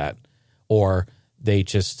 got rid of that, or they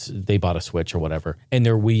bought a Switch or whatever. And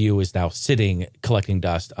their Wii U is now sitting collecting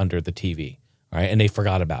dust under the TV. All right. And they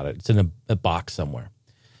forgot about it. It's in a box somewhere.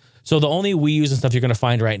 So the only Wii U's and stuff you're going to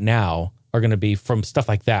find right now are going to be from stuff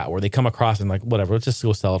like that, where they come across and like, whatever, let's just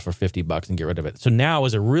go sell it for $50 and get rid of it. So now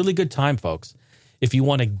is a really good time, folks. If you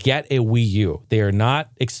want to get a Wii U, they are not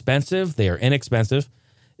expensive. They are inexpensive.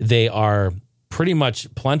 They are pretty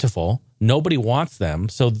much plentiful. Nobody wants them.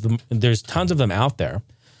 So there's tons of them out there.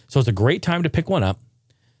 So it's a great time to pick one up.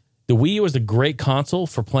 The Wii U is a great console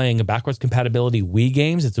for playing backwards compatibility Wii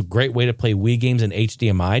games. It's a great way to play Wii games in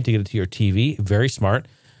HDMI to get it to your TV. Very smart.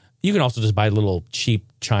 You can also just buy little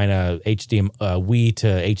cheap China Wii to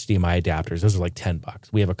HDMI adapters. Those are like $10.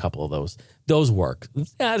 We have a couple of those. Those work.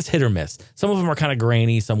 Yeah, it's hit or miss. Some of them are kind of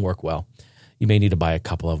grainy. Some work well. You may need to buy a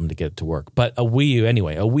couple of them to get it to work. But a Wii U,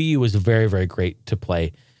 anyway, a Wii U is very, very great to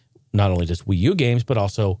play not only just Wii U games, but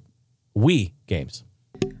also Wii games.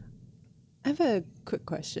 I have a quick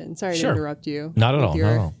question. Sorry Sure. to interrupt you. Not at all. Your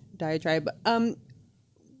Not at all. diatribe.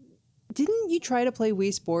 Didn't you try to play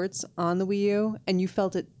Wii Sports on the Wii U and you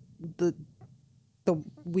felt the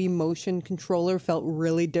Wii motion controller felt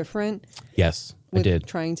really different? Yes, I with did.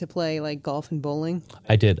 Trying to play like golf and bowling.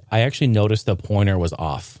 I did. I actually noticed the pointer was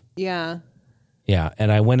off. Yeah. Yeah,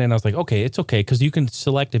 and I went in, I was like, okay, it's okay, because you can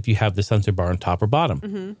select if you have the sensor bar on top or bottom.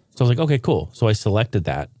 Mm-hmm. So I was like, okay, cool. So I selected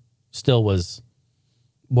that. Still was,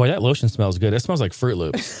 boy, that lotion smells good. It smells like Fruit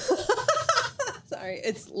Loops. Sorry,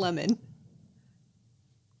 it's lemon.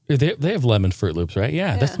 They have lemon Fruit Loops, right?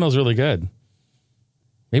 Yeah, that smells really good.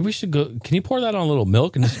 Maybe we should go, can you pour that on a little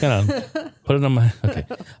milk and just kind of put it on my, okay.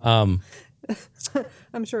 I'm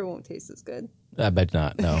sure it won't taste as good. I bet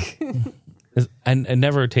not, no. And it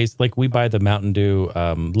never tastes like we buy the Mountain Dew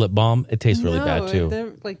lip balm. It tastes really bad too.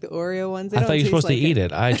 They're like the Oreo ones. I thought you were supposed to eat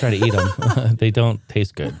it. I try to eat them. They don't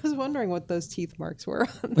taste good. I was wondering what those teeth marks were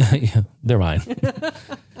on. Yeah, they're mine.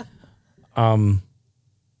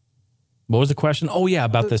 What was the question? Oh yeah,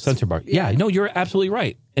 about the sensor bar. Yeah, no, you're absolutely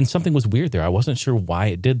right. And something was weird there. I wasn't sure why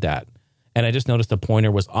it did that. And I just noticed the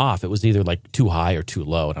pointer was off. It was either like too high or too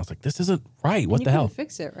low. And I was like, this isn't right. What the hell? You couldn't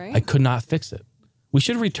fix it, right? I could not fix it. We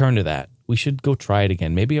should return to that. We should go try it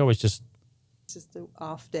again. Maybe I was just an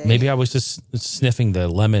off day. Maybe I was just sniffing the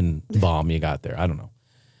lemon balm you got there. I don't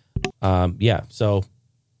know. Yeah. So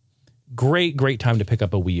great time to pick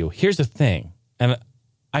up a Wii U. Here's the thing. And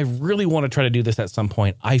I really want to try to do this at some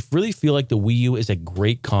point. I really feel like the Wii U is a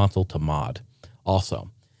great console to mod also.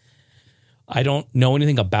 I don't know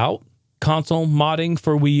anything about console modding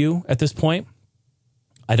for Wii U at this point.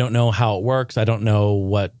 I don't know how it works. I don't know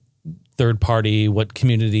what third-party, what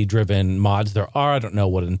community-driven mods there are. I don't know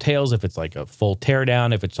what it entails, if it's like a full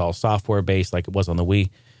teardown, if it's all software-based like it was on the Wii.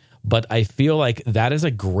 But I feel like that is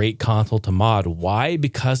a great console to mod. Why?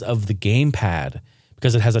 Because of the gamepad.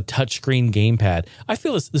 Because it has a touchscreen gamepad. I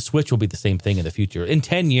feel the Switch will be the same thing in the future. In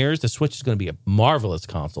 10 years, the Switch is going to be a marvelous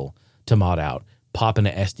console to mod out. Pop in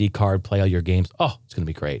an SD card, play all your games. Oh, it's going to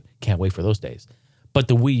be great. Can't wait for those days. But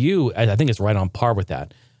the Wii U, I think it's right on par with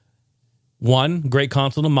that. One, great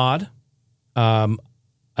console to mod. I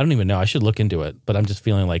don't even know. I should look into it, but I'm just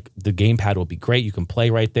feeling like the gamepad will be great. You can play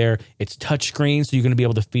right there. It's touchscreen, so you're going to be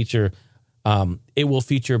able to feature. It will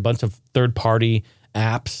feature a bunch of third-party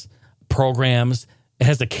apps, programs. It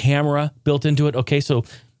has a camera built into it. Okay, so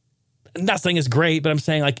I'm not saying it's great, but I'm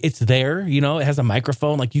saying like it's there. You know, it has a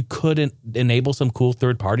microphone. Like you could enable some cool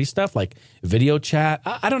third-party stuff, like video chat.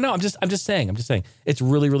 I don't know. I'm just saying. It's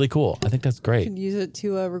really, really cool. I think that's great. You can use it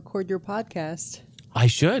to record your podcast. I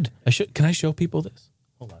should. Can I show people this?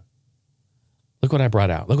 Hold on. Look what I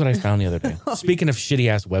brought out. Look what I found the other day. Speaking of shitty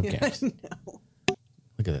ass webcams.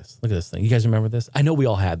 Look at this. Look at this thing. You guys remember this? I know we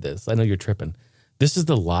all had this. I know you're tripping. This is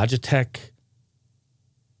the Logitech.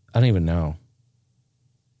 I don't even know.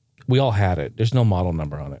 We all had it. There's no model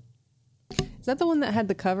number on it. Is that the one that had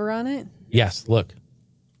the cover on it? Yes. Look.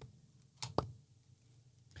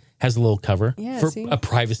 Has a little cover for see? a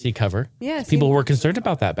privacy cover. Yeah, people were concerned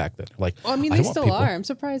about that back then. Like, well, I mean, they still are. I'm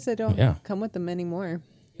surprised they don't come with them anymore.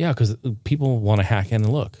 Yeah, because people want to hack in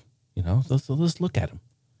and look. You know, let's look at them.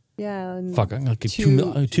 Yeah. And fuck, I'm gonna get 2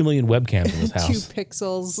 million webcams in this house. 2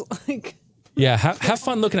 pixels, like. Yeah, have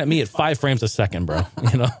fun looking at me at 5 frames a second, bro.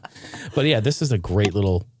 You know, but yeah, this is a great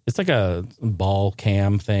little. It's like a ball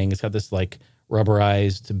cam thing. It's got this like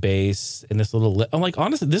rubberized base and this little. I'm like,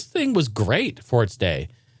 honestly, this thing was great for its day.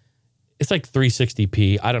 It's like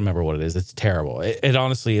 360p. I don't remember what it is. It's terrible. It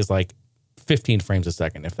honestly is like 15 frames a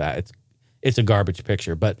second, if that. It's a garbage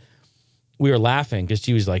picture. But we were laughing because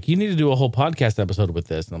she was like, you need to do a whole podcast episode with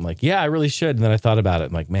this. And I'm like, yeah, I really should. And then I thought about it.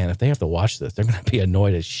 I'm like, man, if they have to watch this, they're going to be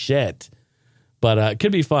annoyed as shit. But it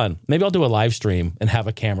could be fun. Maybe I'll do a live stream and have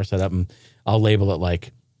a camera set up and I'll label it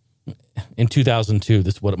like, in 2002,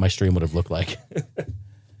 this is what my stream would have looked like.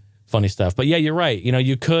 Funny stuff. But yeah, you're right. You know,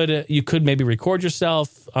 you could maybe record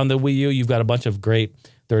yourself on the Wii U. You've got a bunch of great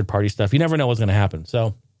third-party stuff. You never know what's going to happen.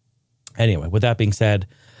 So anyway, with that being said,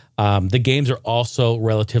 the games are also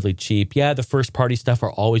relatively cheap. Yeah, the first-party stuff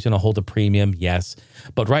are always going to hold a premium, yes.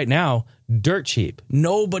 But right now, dirt cheap.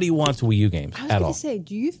 Nobody wants Wii U games at all. I was going to say,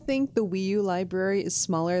 do you think the Wii U library is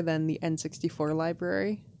smaller than the N64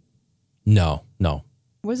 library? No.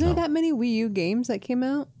 Was there that many Wii U games that came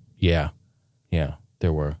out? Yeah,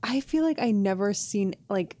 there were. I feel like I never seen,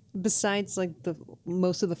 like, besides like the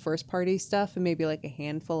most of the first party stuff and maybe like a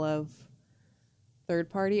handful of third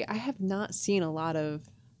party, I have not seen a lot of.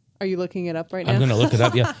 Are you looking it up right now? I'm going to look it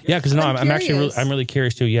up. Yeah, because no, I'm actually I'm really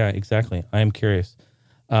curious too. Yeah, exactly. I am curious.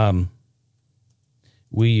 Wii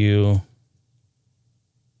U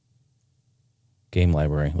game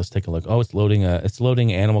library. Let's take a look. Oh, it's loading. It's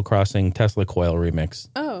loading Animal Crossing Tesla Coil remix.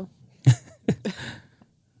 Oh,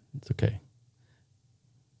 it's okay.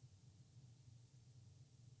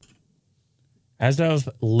 As of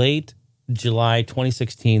late July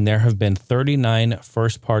 2016, there have been 39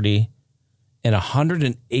 first-party and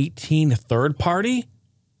 118 third-party.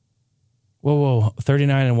 Whoa,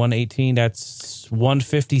 39 and 118, that's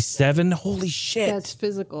 157? Holy shit. that's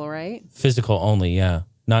physical, right? Physical only, yeah.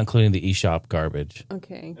 Not including the eShop garbage.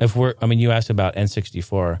 Okay. You asked about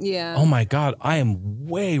N64. Yeah. Oh my God, I am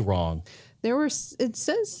way wrong. It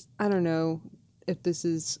says, I don't know if this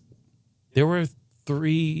is. There were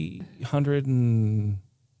 300 and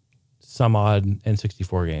some odd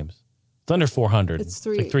N64 games. It's under 400. It's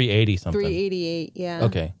like 380 something. 388, yeah.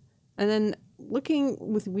 Okay. And then looking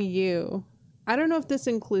with Wii U, I don't know if this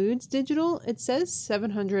includes digital. It says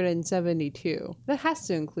 772. That has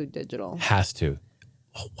to include digital. Has to.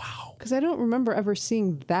 Oh, wow. Because I don't remember ever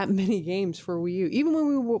seeing that many games for Wii U. Even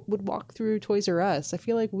when we would walk through Toys R Us, I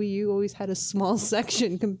feel like Wii U always had a small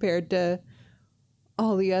section compared to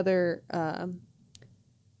all the other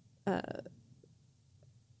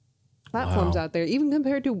platforms out there, even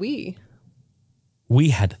compared to Wii. We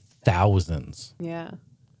had thousands. Yeah.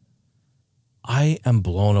 I am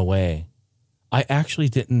blown away. I actually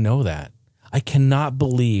didn't know that. I cannot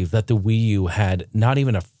believe that the Wii U had not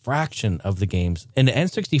even a fraction of the games. And the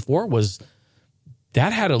N64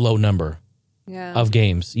 had a low number of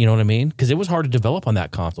games. You know what I mean? Because it was hard to develop on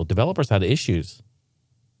that console. Developers had issues.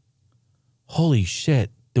 Holy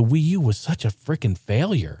shit. The Wii U was such a freaking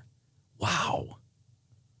failure. Wow.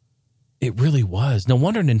 It really was. No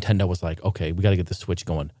wonder Nintendo was like, okay, we got to get the Switch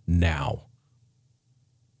going now.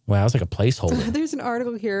 Wow, it's like a placeholder. There's an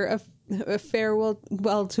article here, a farewell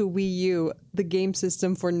to Wii U, the game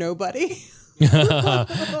system for nobody.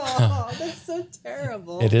 Oh, that's so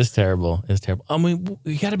terrible. It is terrible. It's terrible. I mean,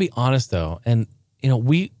 we got to be honest, though. And, you know,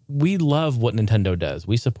 we love what Nintendo does.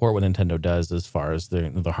 We support what Nintendo does as far as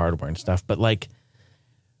the hardware and stuff. But, like,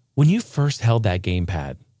 when you first held that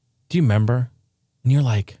gamepad, do you remember? And you're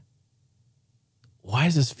like, why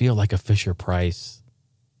does this feel like a Fisher-Price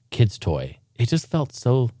kid's toy? It just felt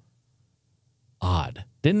so odd,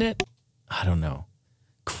 didn't it? I don't know.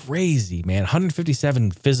 Crazy, man.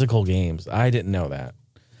 157 physical games. I didn't know that.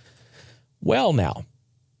 Well, now.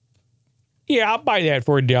 Yeah, I'll buy that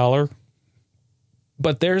for $1.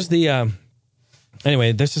 But there's the...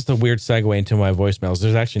 Anyway, that's just a weird segue into my voicemails.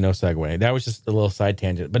 There's actually no segue. That was just a little side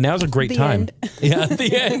tangent. But now's a great time. Yeah,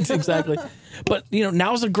 the end, exactly. But,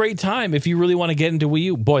 now's a great time if you really want to get into Wii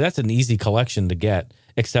U. Boy, that's an easy collection to get,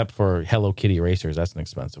 except for Hello Kitty Racers. That's an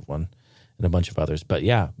expensive one, and a bunch of others. But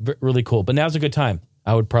yeah, really cool. But now's a good time.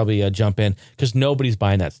 I would probably jump in because nobody's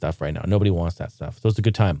buying that stuff right now. Nobody wants that stuff. So it's a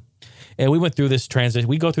good time. And we went through this transition.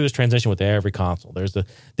 We go through this transition with every console. There's an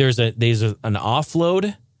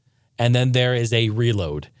offload, and then there is a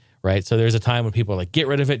reload, right? So there's a time when people are like, get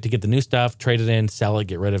rid of it to get the new stuff, trade it in, sell it,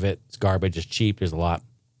 get rid of it. It's garbage. It's cheap. There's a lot.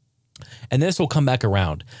 And this will come back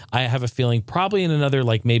around. I have a feeling probably in another,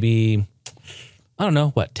 maybe,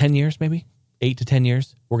 10 years, maybe 8 to 10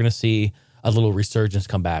 years, we're going to see a little resurgence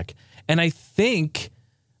come back. And I think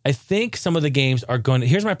some of the games are going to,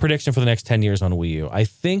 here's my prediction for the next 10 years on Wii U. I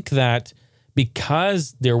think that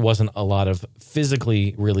because there wasn't a lot of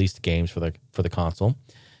physically released games for the console,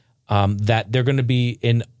 that they're going to be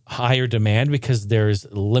in higher demand because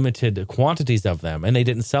there's limited quantities of them and they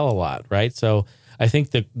didn't sell a lot, right? So I think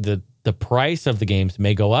the price of the games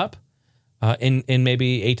may go up in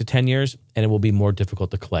maybe 8 to 10 years, and it will be more difficult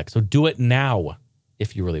to collect. So do it now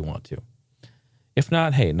if you really want to. If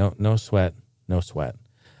not, hey, no sweat.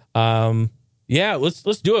 Yeah,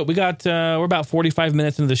 let's do it. We got we're about 45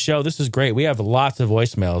 minutes into the show. This is great. We have lots of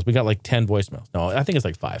voicemails. We got 10 voicemails. No, I think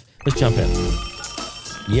it's 5. Let's jump in.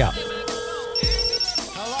 Yeah.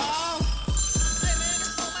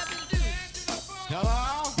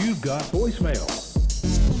 Hello? You've got voicemail.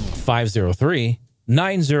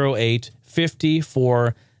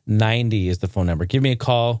 503-908-5490 is the phone number. Give me a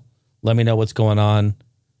call. Let me know what's going on.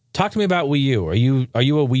 Talk to me about Wii U. Are you a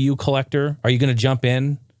Wii U collector? Are you going to jump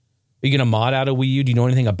in? Are you going to mod out a Wii U? Do you know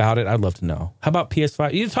anything about it? I'd love to know. How about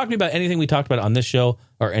PS5? You talk to me about anything we talked about on this show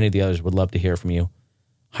or any of the others. Would love to hear from you.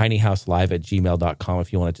 HeineHouseLive@gmail.com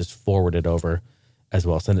if you want to just forward it over as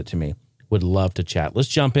well. Send it to me. Would love to chat. Let's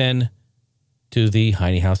jump in to the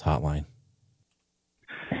Heine House hotline.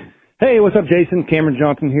 Hey, what's up, Jason? Cameron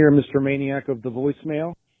Johnson here, Mr. Maniac of the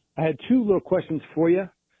voicemail. I had 2 little questions for you.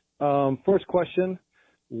 First question,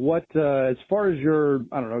 what, as far as your,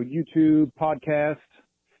 YouTube, podcast,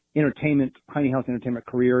 entertainment, Heine House entertainment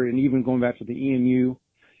career, and even going back to the EMU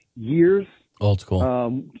years. Old school.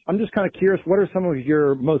 I'm just kind of curious, what are some of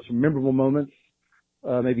your most memorable moments?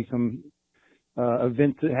 Maybe some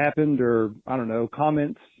events that happened or,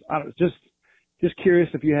 comments. Just curious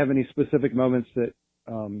if you have any specific moments that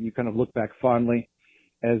you kind of look back fondly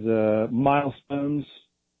as milestones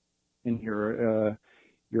in your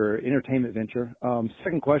entertainment venture.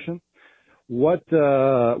 Second question, what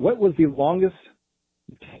was the longest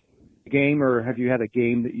game, or have you had a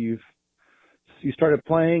game that you started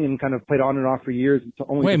playing and kind of played on and off for years?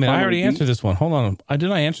 Wait a minute, I already answered this one. Hold on.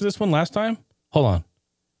 Didn't I answer this one last time? Hold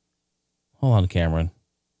on, Cameron.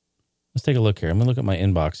 Let's take a look here. I'm going to look at my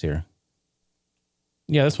inbox here.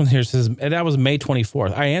 Yeah, this one here says, that was May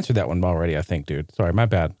 24th. I answered that one already, I think, dude. Sorry, my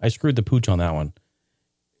bad. I screwed the pooch on that one.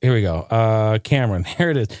 Here we go. Cameron, here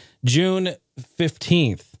it is. June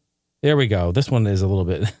 15th. There we go. This one is a little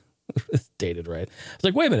bit dated, right? I was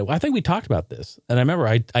like, wait a minute. I think we talked about this. And I remember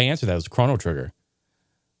I answered that. It was Chrono Trigger.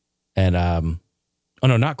 And, oh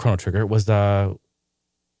no, not Chrono Trigger. It was Mario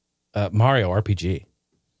RPG.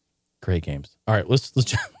 Great games. All right, let's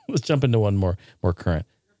jump into one more current.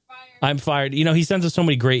 I'm fired. He sends us so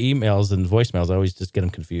many great emails and voicemails. I always just get him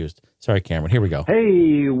confused. Sorry, Cameron. Here we go.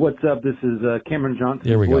 Hey, what's up? This is Cameron Johnson,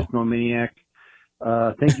 Here we go. Voicemail Maniac.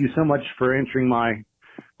 Thank you so much for answering my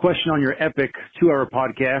question on your epic 2-hour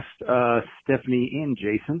podcast, Stephanie and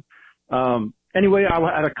Jason. Anyway, I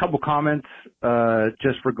had a couple comments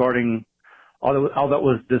just regarding all that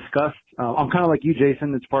was discussed. I'm kind of like you,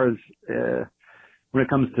 Jason, as far as when it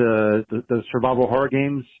comes to the survival horror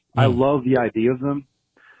games. I love the idea of them.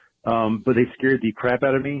 But they scared the crap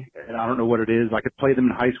out of me, and I don't know what it is. I could play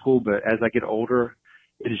them in high school, but as I get older,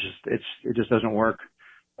 it just doesn't work.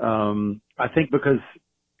 I think because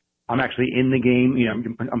I'm actually in the game,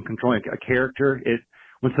 I'm controlling a character.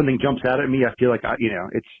 When something jumps out at me, I feel like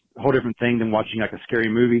it's a whole different thing than watching like a scary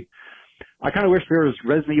movie. I kind of wish there was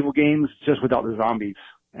Resident Evil games just without the zombies,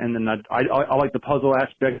 and then I like the puzzle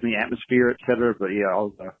aspect and the atmosphere, etc. But yeah,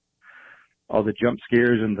 all the jump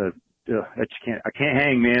scares and I can't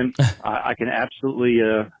hang, man. I can absolutely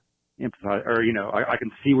empathize, or I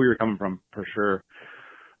can see where you're coming from for sure.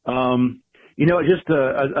 Just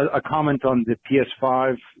a comment on the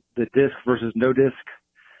PS5, the disc versus no disc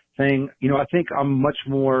thing. I think I'm much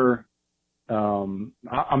more, I'm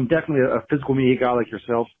definitely a physical media guy like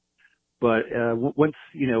yourself, but, once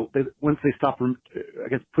they stop, I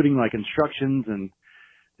guess, putting like instructions, and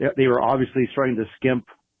they were obviously starting to skimp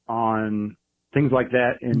on things like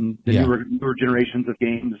that in the newer generations of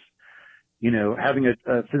games. Having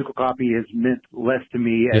a physical copy has meant less to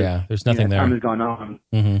me as there's nothing there. Time has gone on.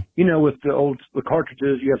 Mm-hmm. With the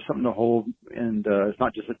cartridges, you have something to hold, and it's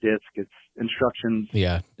not just a disc; it's instructions.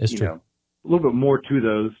 Yeah, it's true. A little bit more to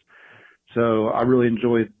those. So I really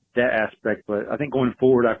enjoyed that aspect, but I think going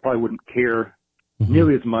forward, I probably wouldn't care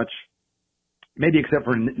nearly as much. Maybe except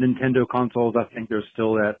for Nintendo consoles, I think there's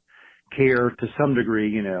still that care to some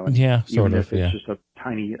degree. And even if it's just a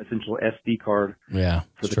tiny essential SD card.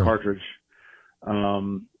 For the cartridge.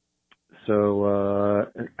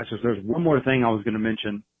 There's one more thing I was going to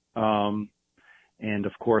mention. And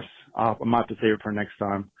of course, I might have to save it for next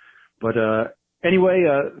time. But, anyway,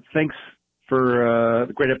 thanks for,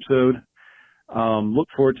 the great episode. Look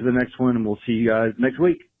forward to the next one, and we'll see you guys next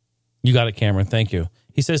week. You got it, Cameron. Thank you.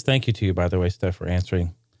 He says thank you to you, by the way, Steph, for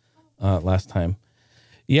answering, last time.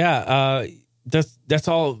 Yeah. That's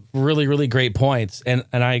all really, really great points. And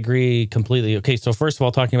I agree completely. Okay. So first of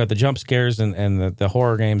all, talking about the jump scares and the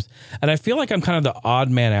horror games, and I feel like I'm kind of the odd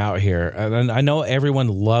man out here. And I know everyone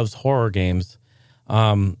loves horror games.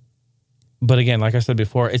 But again, like I said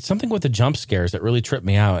before, it's something with the jump scares that really trip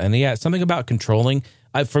me out. And yeah, it's something about controlling.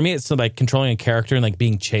 For me, it's like controlling a character and like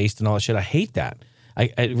being chased and all that shit. I hate that.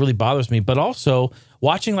 It really bothers me. But also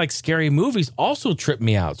watching like scary movies also trip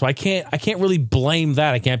me out. So I can't really blame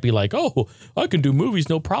that. I can't be like, oh, I can do movies,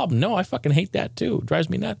 no problem. No, I fucking hate that too. It drives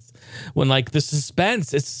me nuts. When like the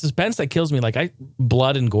suspense, it's the suspense that kills me. Like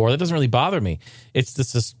blood and gore, that doesn't really bother me. It's the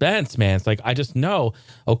suspense, man. It's like, I just know,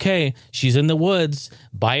 okay, she's in the woods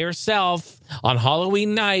by herself on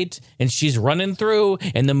Halloween night and she's running through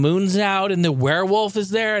and the moon's out and the werewolf is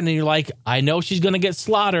there. And then you're like, I know she's going to get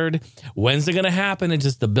slaughtered. When's it going to happen? And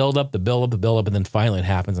just the build up. And then finally it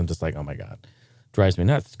happens. I'm just like, oh my God, drives me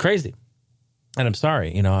nuts. It's crazy. And I'm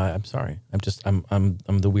sorry, I'm sorry. I'm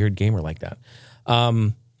the weird gamer like that.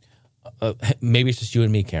 Maybe it's just you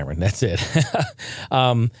and me, Cameron. That's it.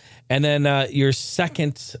 And then your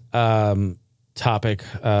second topic,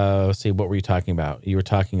 let's see, what were you talking about? You were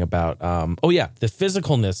talking about, the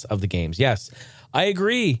physicalness of the games. Yes, I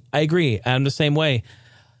agree. I'm the same way.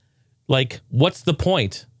 Like, what's the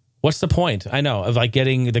point? I know, of like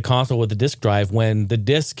getting the console with the disc drive when the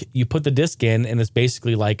disc, you put the disc in and it's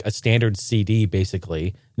basically like a standard CD,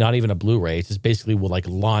 basically, not even a Blu-ray. It's just basically will like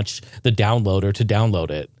launch the downloader to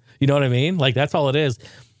download it. You know what I mean? Like, that's all it is.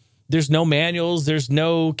 There's no manuals. There's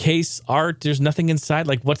no case art. There's nothing inside.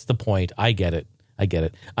 Like, what's the point? I get it.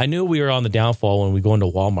 I knew we were on the downfall when we go into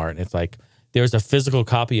Walmart and it's like, there's a physical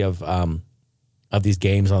copy of these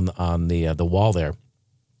games on the wall there.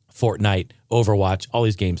 Fortnite, Overwatch, all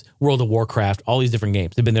these games, World of Warcraft, all these different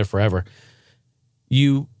games. They've been there forever.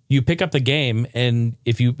 You pick up the game, and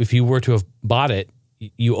if you were to have bought it,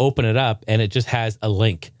 you open it up, and it just has a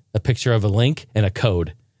picture of a link and a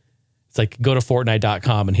code. It's like, go to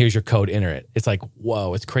Fortnite.com, and here's your code, enter it. It's like,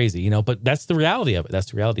 whoa, it's crazy, But that's the reality of it.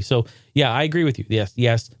 That's the reality. So, yeah, I agree with you.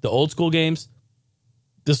 Yes, the old school games,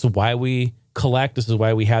 this is why we collect. This is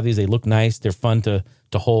why we have these. They look nice. They're fun to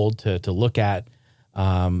hold, to look at.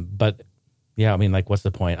 But yeah, I mean, like, what's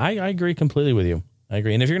the point? I agree completely with you. I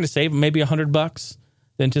agree. And if you're going to save maybe $100,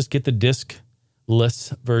 then just get the disc-less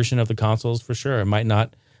version of the consoles for sure. It might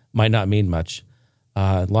not mean much.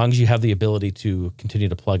 As long as you have the ability to continue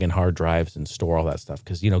to plug in hard drives and store all that stuff.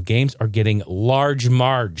 Because, games are getting large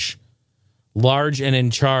and in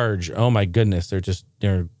charge. Oh my goodness. They're just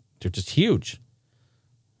huge.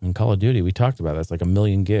 In Call of Duty, we talked about that. It's like 1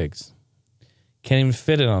 million gigs. Can't even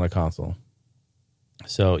fit it on a console.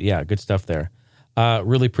 So, yeah, good stuff there.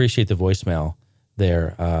 Really appreciate the voicemail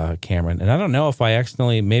there, Cameron. And I don't know if I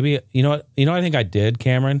accidentally, maybe, I think I did,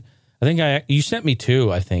 Cameron. I think you sent me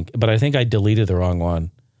 2, I think, but I think I deleted the wrong one.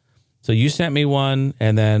 So you sent me one,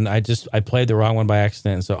 and then I played the wrong one by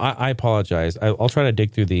accident. So I apologize. I'll try to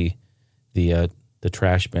dig through the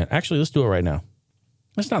trash bin. Actually, let's do it right now.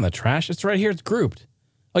 It's not in the trash. It's right here. It's grouped.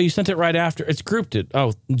 Oh, you sent it right after. It's grouped it.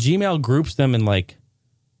 Oh, Gmail groups them in like,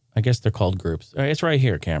 I guess they're called groups. All right, it's right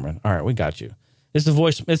here, Cameron. All right, we got you. It's a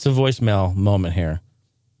voicemail moment here.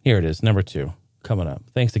 Here it is, number 2, coming up.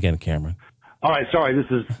 Thanks again, Cameron. All right, sorry, this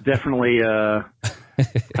is definitely kind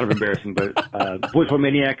of embarrassing, but Voicemail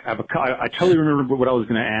Maniac, I totally remember what I was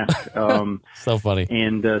going to ask. So funny.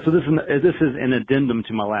 And so this is an addendum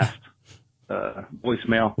to my last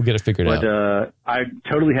voicemail. We'll get it figured out. But I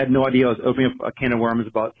totally had no idea I was opening up a can of worms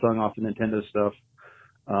about selling off the Nintendo stuff.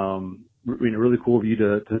 Really cool of you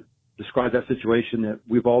to describe that situation that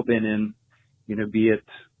we've all been in, be it,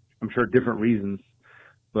 I'm sure, different reasons.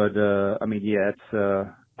 But, it's,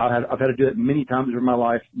 I've had to do it many times in my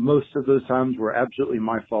life. Most of those times were absolutely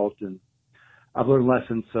my fault, and I've learned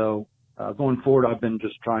lessons. So, going forward, I've been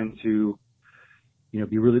just trying to,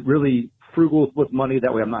 be really, really frugal with money.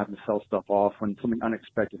 That way I'm not having to sell stuff off when something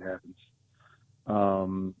unexpected happens.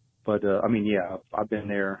 I've been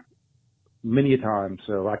there many a time,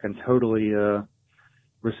 so I can totally,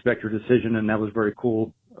 respect your decision. And that was very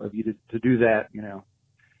cool of you to do that,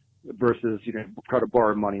 versus, try to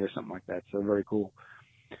borrow money or something like that. So very cool.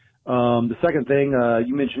 The second thing,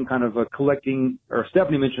 you mentioned kind of collecting, or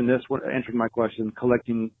Stephanie mentioned this, answering my question,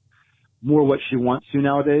 collecting more what she wants to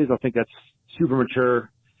nowadays. I think that's super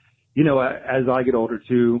mature. As I get older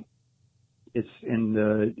too, I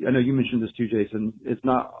know you mentioned this too, Jason, it's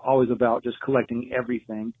not always about just collecting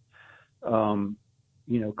everything.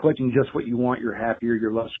 Collecting just what you want, you're happier,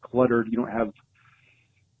 you're less cluttered, you don't have,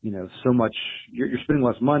 so much, you're spending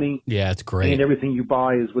less money. Yeah, it's great. And everything you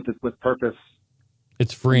buy is with purpose.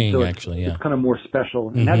 It's freeing, so actually, yeah. It's kind of more special.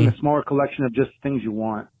 And having a smaller collection of just things you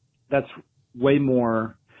want, that's way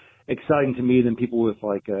more exciting to me than people with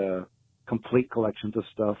like complete collections of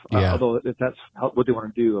stuff. Yeah. Although if that's what they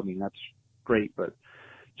want to do, that's great, but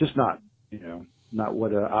just not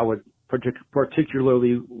what I would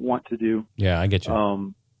particularly want to do. Yeah, I get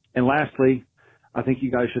you. And lastly, I think you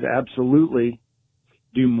guys should absolutely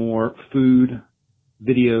do more food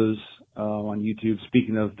videos on YouTube.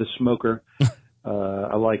 Speaking of the smoker,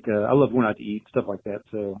 I love going out to eat, stuff like that.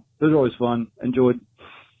 So those are always fun. Enjoyed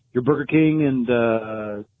your Burger King and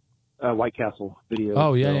White Castle videos.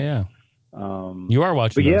 Oh, yeah, yeah. You are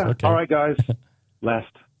watching those. Okay. All right, guys.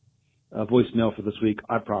 Last voicemail for this week,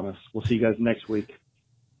 I promise. We'll see you guys next week.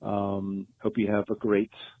 Hope you have a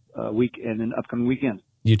great week and an upcoming weekend.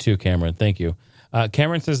 You too, Cameron. Thank you.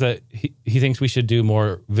 Cameron says that he thinks we should do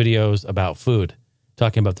more videos about food,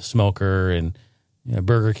 talking about the smoker and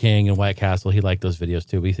Burger King and White Castle. He liked those videos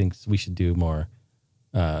too. But he thinks we should do more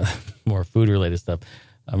food related stuff.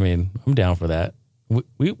 I'm down for that.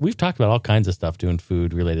 We've talked about all kinds of stuff, doing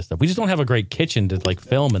food related stuff. We just don't have a great kitchen to like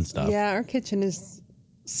film and stuff. Yeah, our kitchen is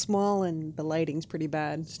small and the lighting's pretty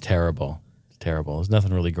bad. It's terrible. There's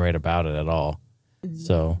nothing really great about it at all.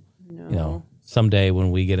 So, someday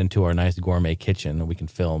when we get into our nice gourmet kitchen, we can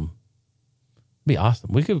film. It'd be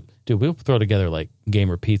awesome. We'll throw together like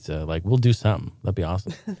gamer pizza. Like we'll do something. That'd be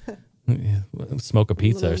awesome. Smoke a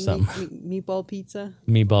pizza or something. Meatball pizza.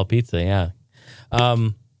 Meatball pizza. Yeah.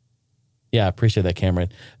 Yeah. I appreciate that, Cameron.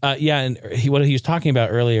 And what he was talking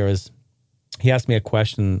about earlier is he asked me a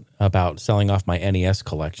question about selling off my NES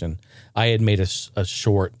collection. I had made a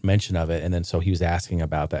short mention of it, and then so he was asking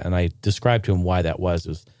about that, and I described to him why that was.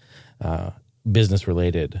 It was business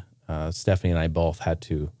related. Stephanie and I both had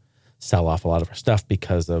to sell off a lot of our stuff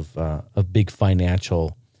because of a big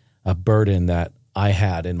financial burden that I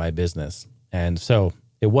had in my business, and so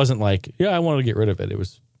it wasn't like, I wanted to get rid of it. It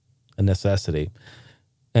was a necessity,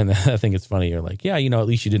 and I think it's funny. You're like, at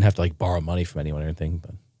least you didn't have to like borrow money from anyone or anything,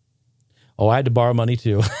 but. Oh, I had to borrow money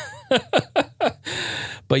too.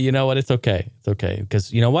 But you know what? It's okay. It's okay.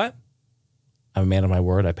 Because you know what? I'm a man of my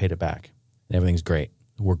word. I paid it back. And everything's great.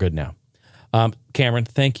 We're good now. Cameron,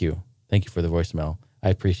 thank you. Thank you for the voicemail. I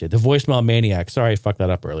appreciate it. The voicemail maniac. Sorry I fucked that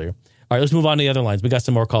up earlier. All right, let's move on to the other lines. We got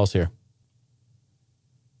some more calls here.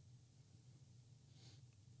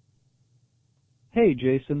 Hey,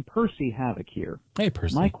 Jason. Percy Havoc here. Hey,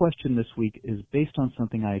 Percy. My question this week is based on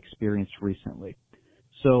something I experienced recently.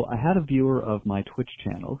 So I had a viewer of my Twitch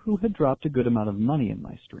channel who had dropped a good amount of money in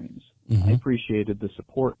my streams. Mm-hmm. I appreciated the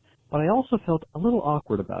support, but I also felt a little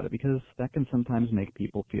awkward about it because that can sometimes make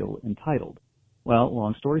people feel entitled. Well,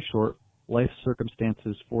 long story short, life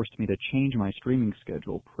circumstances forced me to change my streaming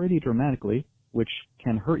schedule pretty dramatically, which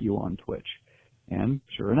can hurt you on Twitch. And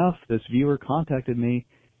sure enough, this viewer contacted me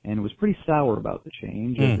and was pretty sour about the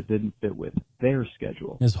change as it didn't fit with their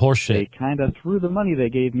schedule. It's horseshit. They kind of threw the money they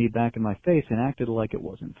gave me back in my face and acted like it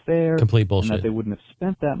wasn't fair. Complete bullshit. And that they wouldn't have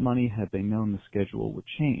spent that money had they known the schedule would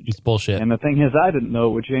change. It's bullshit. And the thing is, I didn't know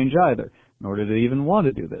it would change either, nor did I even want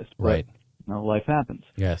to do this. But, right. Life happens.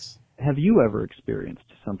 Yes. Have you ever experienced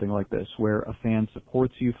something like this where a fan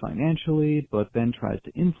supports you financially but then tries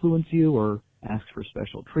to influence you or asks for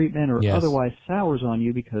special treatment or otherwise sours on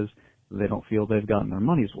you because they don't feel they've gotten their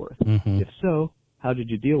money's worth? Mm-hmm. If so, how did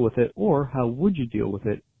you deal with it, or how would you deal with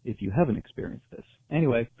it if you haven't experienced this?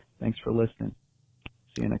 Anyway, thanks for listening.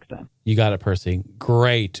 See you next time. You got it, Percy.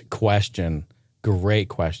 Great question. Great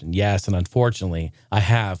question. Yes, and unfortunately, I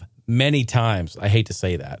have many times. I hate to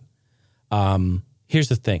say that. Here's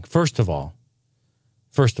the thing. First of all,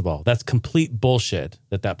 that's complete bullshit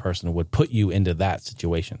that person would put you into that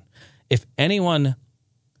situation. If anyone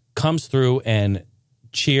comes through and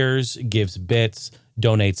cheers, gives bits,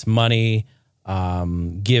 donates money,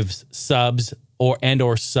 gives subs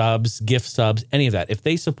or subs, gift subs, any of that, if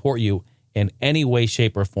they support you in any way,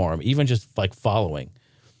 shape, or form, even just like following,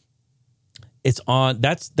 it's on.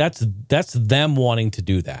 That's them wanting to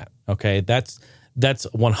do that. Okay, that's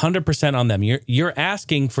 100% on them. You're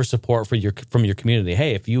asking for support from your community.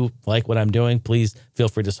 Hey, if you like what I'm doing, please feel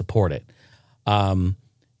free to support it. And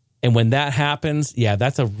when that happens, yeah,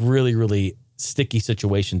 that's a really, really sticky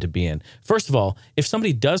situation to be in. First of all, if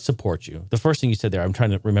somebody does support you, the first thing you said there, I'm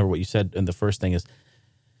trying to remember what you said, and the first thing is,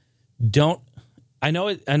 I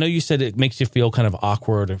know you said it makes you feel kind of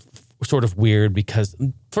awkward or sort of weird, because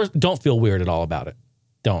first, don't feel weird at all about it.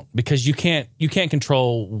 Don't, because you can't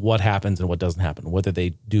control what happens and what doesn't happen, whether they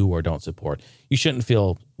do or don't support. You shouldn't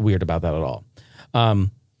feel weird about that at all.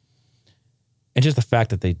 And just the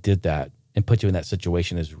fact that they did that and put you in that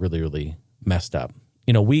situation is really, really messed up.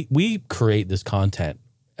 You know, we create this content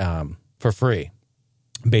for free.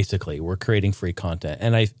 Basically, we're creating free content,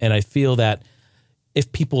 and I feel that if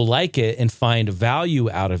people like it and find value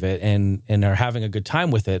out of it and are having a good time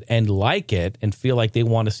with it and like it and feel like they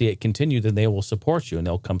want to see it continue, then they will support you and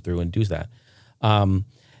they'll come through and do that.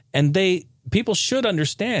 And people should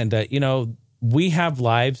understand that, you know, we have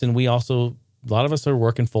lives, and a lot of us are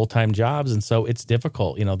working full-time jobs. And so it's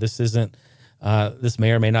difficult. You know, this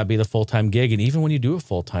may or may not be the full-time gig. And even when you do a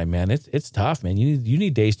full-time, man, it's tough, man. You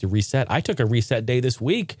need days to reset. I took a reset day this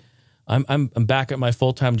week. I'm back at my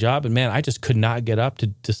full-time job, and man, I just could not get up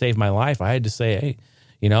to save my life. I had to say, hey,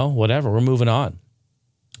 you know, whatever, we're moving on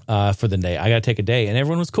for the day. I got to take a day, and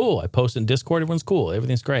everyone was cool. I posted in Discord, everyone's cool.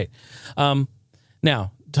 Everything's great.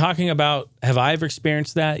 Now, talking about, have I ever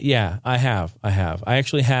experienced that? Yeah, I have. I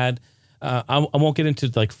actually had, I won't get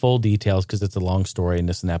into like full details because it's a long story and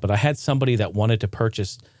this and that, but I had somebody that wanted to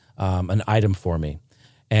purchase an item for me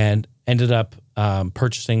and ended up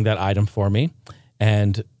purchasing that item for me.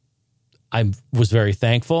 And I was very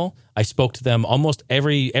thankful. I spoke to them almost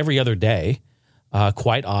every other day,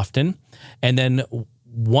 quite often. And then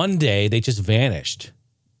one day they just vanished.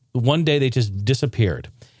 One day they just disappeared.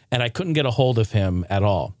 And I couldn't get a hold of him at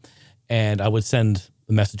all. And I would send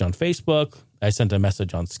a message on Facebook. I sent a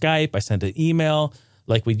message on Skype. I sent an email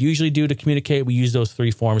like we usually do to communicate. We use those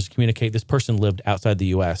three forms to communicate. This person lived outside the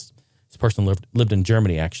U.S. This person lived in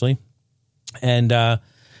Germany, actually. And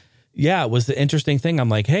yeah, it was the interesting thing. I'm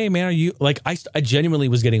like, hey, man, are you like, I genuinely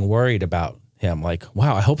was getting worried about him. Like,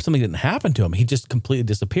 wow, I hope something didn't happen to him. He just completely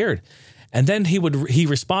disappeared. And then he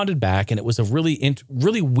responded back, and it was a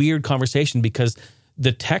really weird conversation because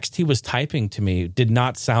the text he was typing to me did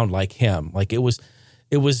not sound like him. Like it was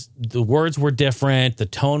the words were different. The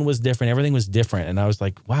tone was different. Everything was different. And I was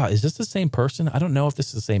like, wow, is this the same person? I don't know if this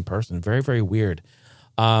is the same person. Very, very weird.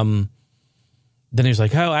 Then he was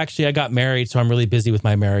like, oh, actually, I got married, so I'm really busy with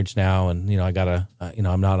my marriage now. And, you know, I gotta,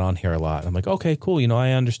 I'm not on here a lot. And I'm like, okay, cool. You know,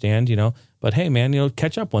 I understand, you know, but hey, man, you know,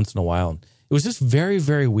 catch up once in a while. And it was just very,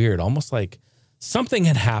 very weird. Almost like something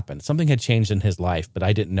had happened. Something had changed in his life, but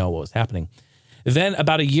I didn't know what was happening. Then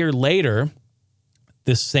about a year later,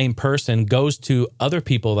 this same person goes to other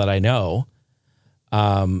people that I know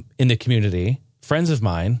in the community, friends of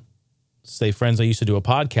mine, say friends I used to do a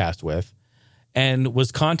podcast with, and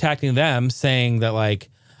was contacting them saying that, like,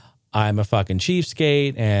 I'm a fucking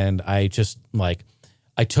cheapskate and I just, like,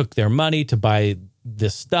 I took their money to buy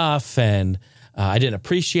this stuff and I didn't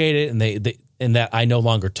appreciate it. And and that I no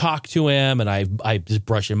longer talk to him and I just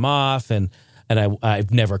brush him off and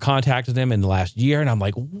I've never contacted him in the last year. And I'm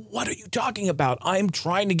like, what are you talking about? I'm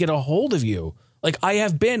trying to get a hold of you. Like I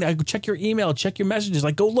check your email, check your messages,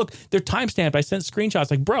 like go look, they're timestamped. I sent screenshots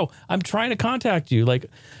like, bro, I'm trying to contact you. Like,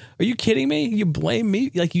 are you kidding me? You blame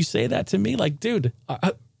me? Like you say that to me? Like, dude,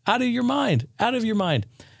 out of your mind.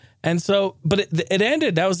 And so, but it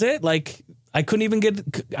ended. That was it. Like I couldn't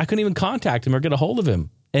even contact him or get a hold of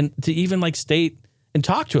him. And to even like state and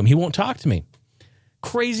talk to him, he won't talk to me.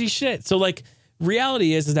 Crazy shit. So like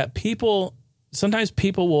reality is that sometimes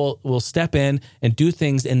people will step in and do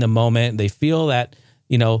things in the moment. They feel that,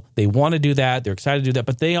 you know, they want to do that. They're excited to do that,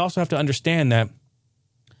 but they also have to understand that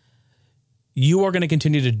you are going to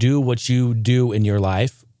continue to do what you do in your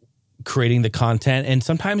life, creating the content. And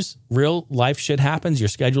sometimes real life shit happens. Your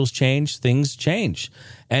schedules change, things change,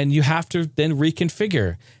 and you have to then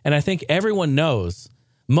reconfigure. And I think everyone knows,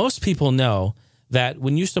 most people know that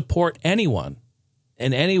when you support anyone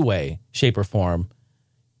in any way, shape, or form,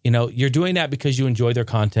 you're doing that because you enjoy their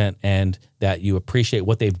content and that you appreciate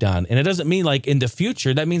what they've done. And it doesn't mean like in the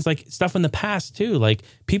future, that means like stuff in the past too. Like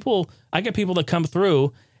I get people that come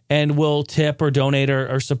through and will tip or donate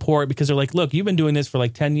or support because they're like, look, you've been doing this for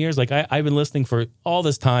like 10 years. Like I've been listening for all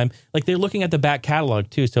this time. Like they're looking at the back catalog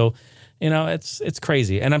too. So, it's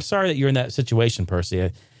crazy. And I'm sorry that you're in that situation,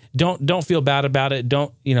 Percy. Don't feel bad about it.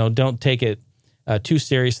 Don't take it too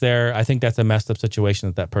serious there. I think that's a messed up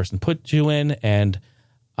situation that person put you in, and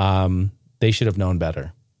they should have known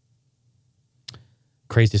better.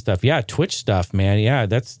 Crazy stuff. Yeah, Twitch stuff, man. Yeah,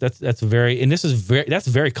 that's very, and that's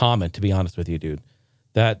very common, to be honest with you, dude.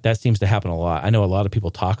 That seems to happen a lot. I know a lot of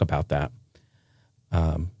people talk about that.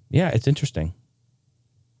 Yeah, it's interesting.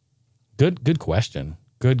 Good question.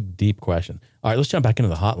 Good deep question. All right, let's jump back into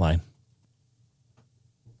the hotline.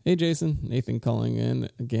 Hey, Jason. Nathan calling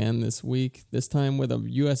in again this week, this time with a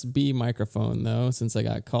USB microphone, though, since I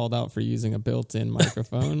got called out for using a built-in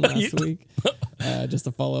microphone last week. Just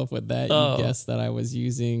to follow up with that, you guessed that I was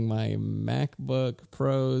using my MacBook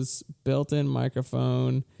Pro's built-in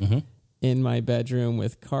microphone in my bedroom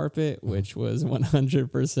with carpet, which was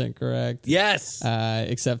 100% correct. Yes.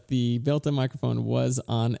 Except the built-in microphone was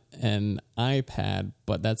on an iPad,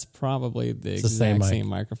 but that's probably the exact same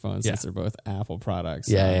microphone since they're both Apple products.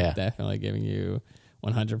 So I'm definitely giving you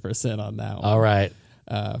 100% on that one. All right.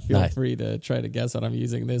 Feel free to try to guess what I'm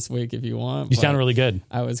using this week if you want. You sound really good.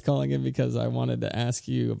 I was calling in because I wanted to ask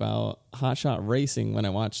you about Hot Shot Racing. When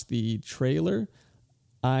I watched the trailer,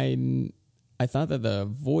 I thought that the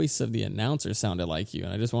voice of the announcer sounded like you,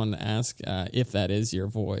 and I just wanted to ask if that is your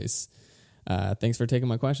voice. Thanks for taking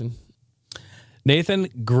my question. Nathan,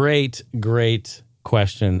 great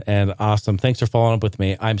question and awesome. Thanks for following up with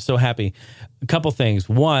me. I'm so happy. A couple things.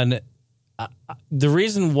 One, the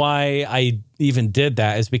reason why I even did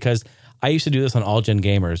that is because I used to do this on All Gen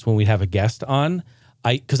Gamers when we'd have a guest on.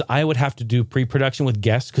 Because I would have to do pre-production with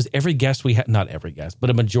guests, because every guest we had, not every guest, but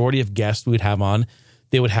a majority of guests we'd have on,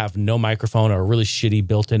 they would have no microphone or a really shitty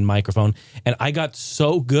built-in microphone. And I got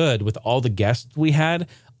so good with all the guests we had,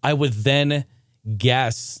 I would then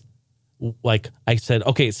guess, like I said,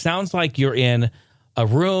 okay, it sounds like you're in a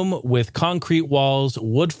room with concrete walls,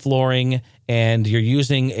 wood flooring, and you're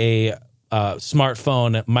using a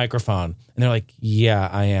smartphone microphone. And they're like, yeah,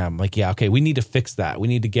 I am. Like, yeah, okay, we need to fix that. We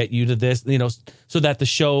need to get you to this, so that the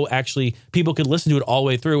show actually, people could listen to it all the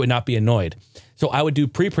way through and not be annoyed. So I would do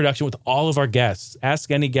pre-production with all of our guests. Ask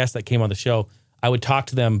any guest that came on the show. I would talk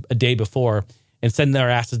to them a day before and send their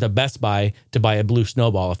asses to Best Buy to buy a blue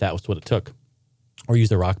snowball if that was what it took. Or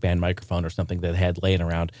use a Rock Band microphone or something that they had laying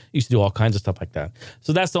around. I used to do all kinds of stuff like that.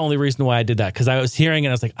 So that's the only reason why I did that, because I was hearing it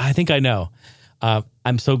and I was like, I think I know.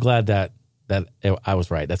 I'm so glad that I was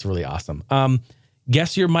right. That's really awesome.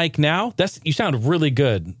 Guess your mic now. You sound really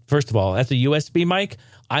good. First of all, that's a USB mic.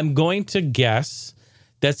 I'm going to guess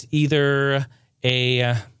that's either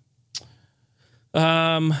it's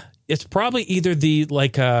probably either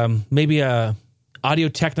maybe a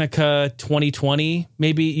Audio-Technica 2020,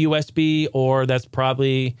 maybe USB, or that's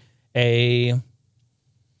probably a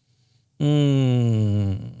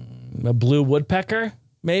Blue Woodpecker,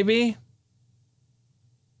 maybe.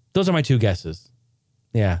 Those are my two guesses.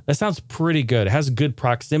 Yeah, that sounds pretty good. It has a good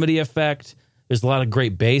proximity effect. There's a lot of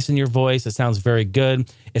great bass in your voice. It sounds very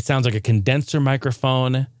good. It sounds like a condenser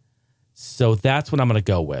microphone. So that's what I'm going to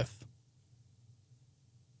go with.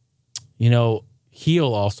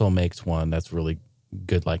 Heel also makes one that's really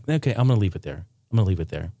good. Like, okay, I'm going to leave it there.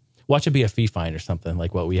 Watch it be a fee fine or something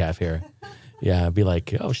like what we have here. Yeah, be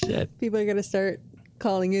like, oh, shit. People are going to start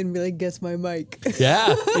calling in and be like, guess my mic.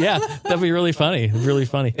 Yeah, that'd be really funny.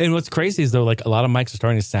 And what's crazy is, though, like a lot of mics are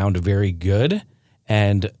starting to sound very good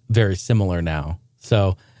and very similar now.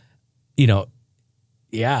 So,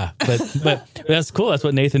 yeah, but that's cool. That's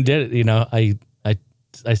what Nathan did.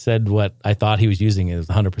 I said what I thought he was using is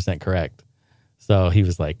 100% correct. So he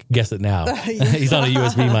was like, guess it now. He's on a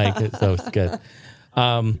USB mic, so it's good.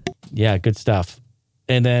 Yeah, good stuff.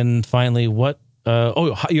 And then finally, you're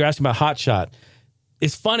asking about Hot Shot.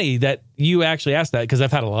 It's funny that you actually asked that, because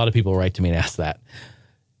I've had a lot of people write to me and ask that.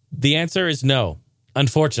 The answer is no.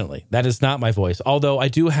 Unfortunately, that is not my voice. Although I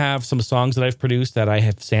do have some songs that I've produced that I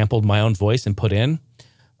have sampled my own voice and put in.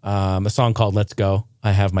 A song called Let's Go.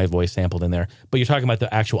 I have my voice sampled in there. But you're talking about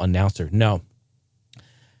the actual announcer. No.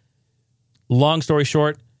 Long story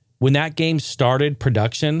short, when that game started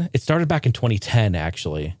production, it started back in 2010,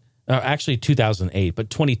 actually. Actually 2008, but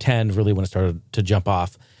 2010 really when it started to jump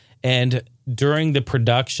off. And during the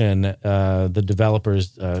production, the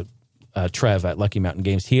developers, Trev at Lucky Mountain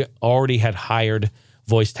Games, he already had hired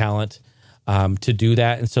voice talent. to do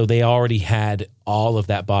that. And so they already had all of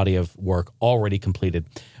that body of work already completed.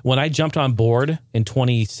 When I jumped on board in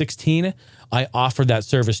 2016, I offered that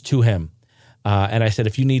service to him. And I said,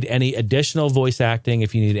 if you need any additional voice acting,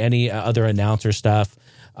 if you need any other announcer stuff,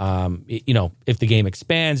 if the game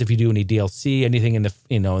expands, if you do any DLC, anything in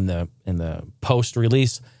the post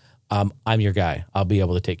release, I'm your guy. I'll be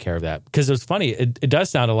able to take care of that. Because it was funny. It does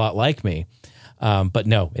sound a lot like me. But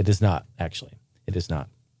no, it is not, actually. It is not.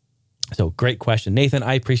 So great question. Nathan,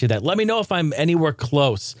 I appreciate that. Let me know if I'm anywhere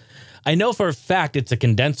close. I know for a fact it's a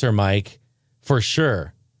condenser mic for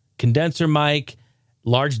sure. Condenser mic,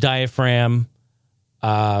 large diaphragm.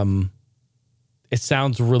 It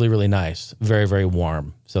sounds really, really nice. Very, very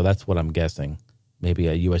warm. So that's what I'm guessing. Maybe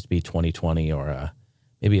a USB 2020 or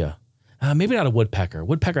maybe not a woodpecker.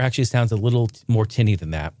 Woodpecker actually sounds a little more tinny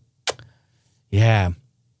than that. Yeah.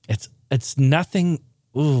 It's nothing.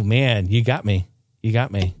 Ooh, man, you got me. You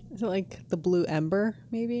got me. Is it like the Blue Ember,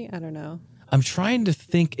 maybe? I don't know. I'm trying to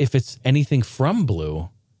think if it's anything from Blue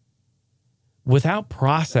without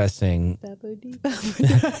processing. It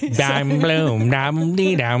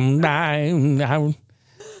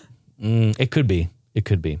could be. It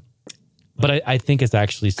could be. But I think it's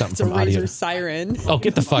actually something It's from a Razor audio. siren. Oh,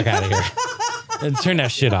 get the fuck out of here. And turn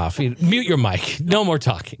that shit off. Mute your mic. No more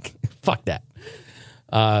talking. Fuck that.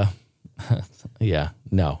 Yeah,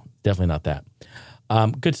 no, definitely not that.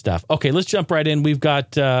 Good stuff. Okay, let's jump right in. We've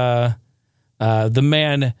got the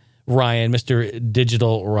man, Ryan, Mr.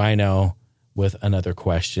 Digital Rhino, with another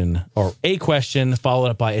question, or a question followed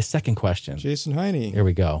up by a second question. Jason Heine. Here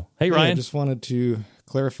we go. Hey, Ryan. I just wanted to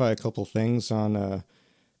clarify a couple things on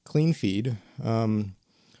Clean Feed.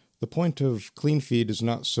 The point of Clean Feed is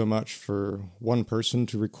not so much for one person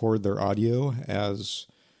to record their audio as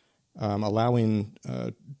allowing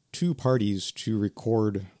two parties to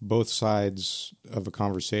record both sides of a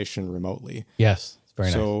conversation remotely. Yes, it's very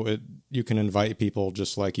nice. So you can invite people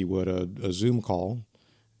just like you would a Zoom call.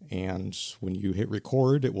 And when you hit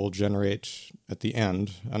record, it will generate at the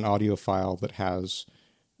end an audio file that has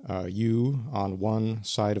you on one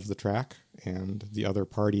side of the track and the other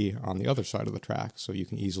party on the other side of the track. So you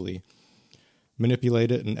can easily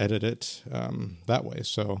manipulate it and edit it that way.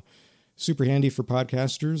 So super handy for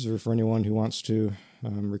podcasters or for anyone who wants to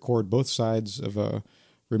record both sides of a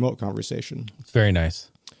remote conversation. It's very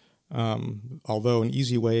nice. Although an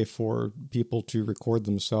easy way for people to record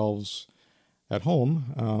themselves at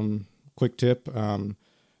home, quick tip,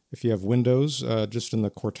 if you have Windows, just in the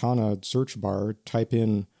Cortana search bar, type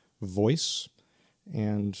in voice,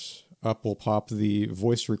 and up will pop the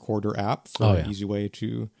voice recorder app for an easy way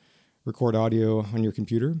to record audio on your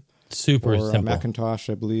computer. Super simple. Macintosh,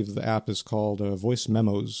 I believe the app is called Voice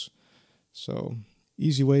Memos. So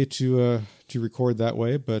easy way to record that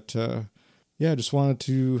way. But I just wanted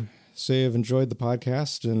to say I've enjoyed the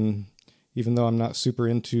podcast, and even though I'm not super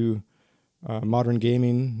into modern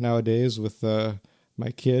gaming nowadays with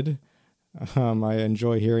my kid, I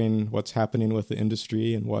enjoy hearing what's happening with the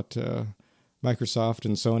industry and what Microsoft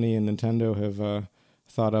and Sony and Nintendo have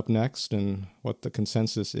thought up next and what the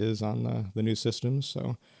consensus is on the new systems.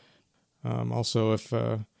 So also, if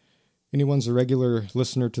anyone's a regular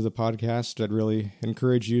listener to the podcast, I'd really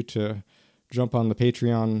encourage you to jump on the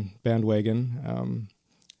Patreon bandwagon.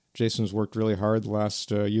 Jason's worked really hard the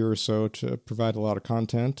last year or so to provide a lot of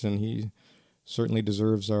content, and he certainly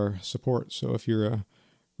deserves our support. So if you're a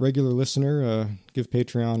regular listener, give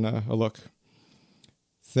Patreon a look.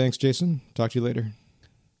 Thanks, Jason. Talk to you later.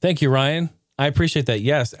 Thank you, Ryan. I appreciate that.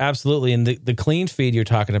 Yes, absolutely. And the Clean Feed you're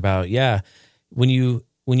talking about, when you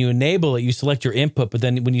enable it, you select your input, but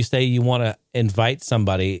then when you say you want to invite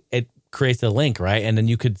somebody, it creates a link, right? And then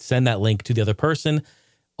you could send that link to the other person.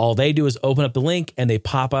 All they do is open up the link and they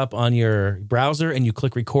pop up on your browser and you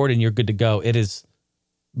click record and you're good to go. It is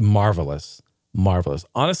marvelous. Marvelous.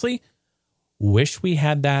 Honestly, wish we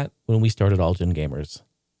had that when we started All Gen Gamers.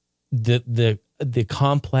 The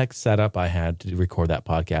complex setup I had to record that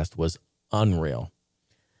podcast was unreal.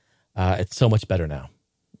 It's so much better now.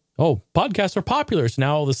 Oh, podcasts are popular, so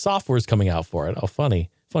now all the software is coming out for it. Oh, funny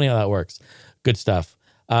how that works. Good stuff.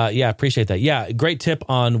 Appreciate that. Yeah, great tip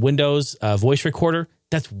on Windows voice recorder.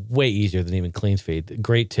 That's way easier than even Clean Feed.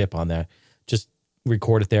 Great tip on that. Just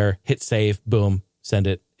record it there, hit save, boom, send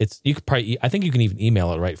it. I think you can even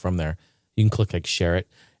email it right from there. You can click like share it,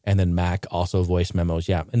 and then Mac also voice memos.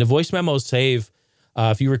 Yeah, and the voice memos save.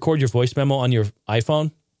 If you record your voice memo on your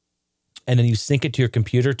iPhone, and then you sync it to your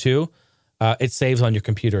computer too, it saves on your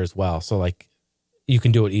computer as well. So like you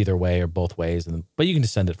can do it either way or both ways, but you can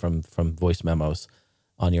just send it from voice memos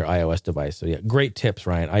on your iOS device. So yeah, great tips,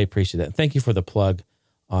 Ryan. I appreciate that. Thank you for the plug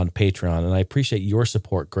on Patreon. And I appreciate your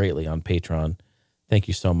support greatly on Patreon. Thank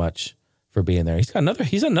you so much for being there. He's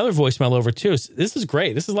another voicemail over too. This is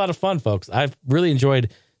great. This is a lot of fun, folks. I've really enjoyed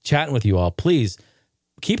chatting with you all. Please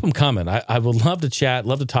keep them coming. I would love to chat,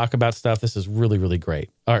 love to talk about stuff. This is really, really great.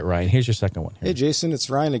 All right, Ryan, here's your second one. Hey, Jason, it's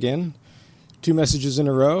Ryan again. 2 messages in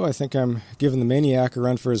a row. I think I'm giving the maniac a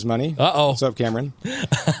run for his money. Uh-oh. What's up, Cameron?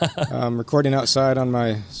 I'm recording outside on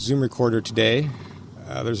my Zoom recorder today.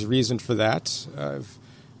 There's a reason for that. I've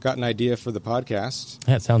got an idea for the podcast.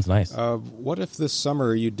 That sounds nice. What if this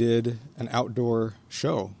summer you did an outdoor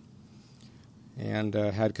show and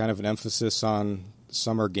had kind of an emphasis on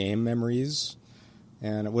summer game memories?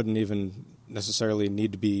 And it wouldn't even necessarily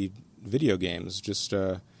need to be video games, just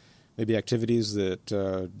maybe activities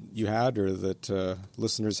that you had or that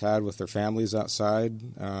listeners had with their families outside,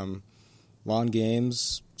 lawn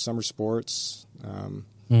games, summer sports.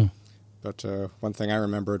 But one thing I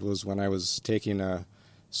remembered was when I was taking a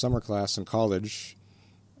summer class in college,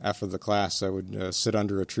 after the class I would sit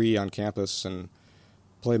under a tree on campus and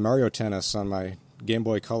play Mario Tennis on my Game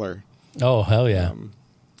Boy Color. Oh, hell yeah.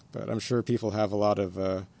 But I'm sure people have a lot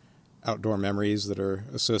of outdoor memories that are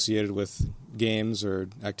associated with games or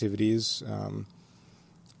activities.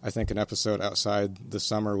 I think an episode outside this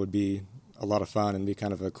summer would be a lot of fun and be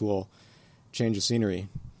kind of a cool change of scenery.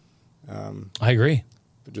 I agree.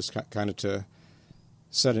 But just kind of to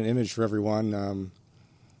set an image for everyone,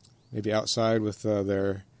 maybe outside with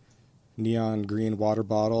their neon green water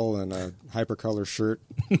bottle and a hypercolor shirt.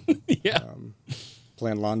 Yeah.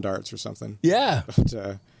 Playing lawn darts or something. Yeah.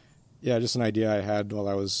 But, yeah, just an idea I had while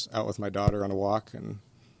I was out with my daughter on a walk and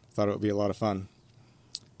thought it would be a lot of fun.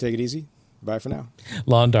 Take it easy. Bye for now.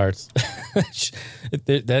 Lawn darts.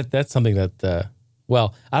 That's something that,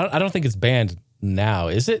 well, I don't think it's banned now,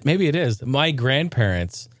 is it? Maybe it is. My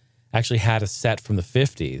grandparents actually had a set from the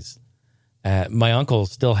 50s. My uncle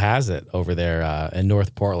still has it over there in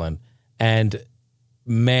North Portland. And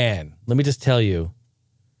man, let me just tell you,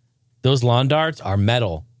 those lawn darts are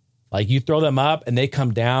metal. Like you throw them up and they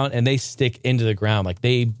come down and they stick into the ground. Like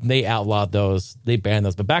they outlawed those, they banned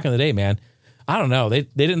those. But back in the day, man, I don't know. They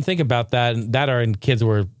didn't think about that. And that are in kids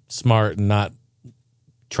were smart and not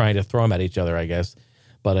trying to throw them at each other, I guess.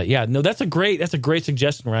 But yeah, no, that's a great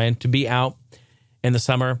suggestion, Ryan, to be out in the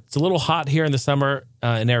summer. It's a little hot here in the summer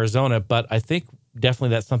in Arizona, but I think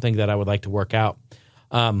definitely that's something that I would like to work out.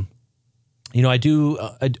 I do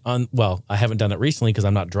I haven't done it recently because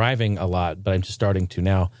I'm not driving a lot, but I'm just starting to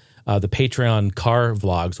now. The Patreon car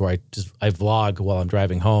vlogs where I vlog while I'm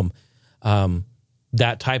driving home,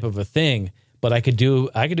 that type of a thing. But I could do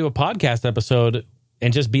a podcast episode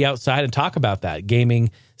and just be outside and talk about that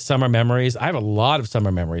gaming summer memories. I have a lot of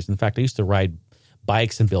summer memories. In fact, I used to ride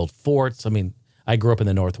bikes and build forts. I mean, I grew up in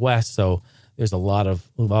the Northwest, so there's a lot of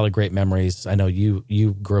great memories. I know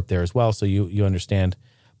you grew up there as well, so you understand.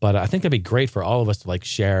 But I think that'd be great for all of us to like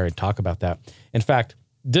share and talk about that. In fact,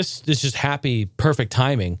 this is just happy, perfect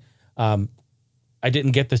timing. I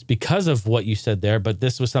didn't get this because of what you said there, but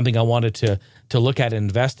this was something I wanted to look at and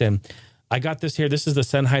invest in. I got this here. This is the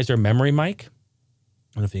Sennheiser memory mic.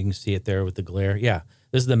 I don't know if you can see it there with the glare. Yeah,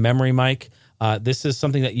 this is the memory mic. This is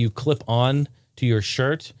something that you clip on to your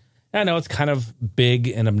shirt. I know it's kind of big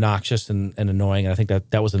and obnoxious and annoying. And I think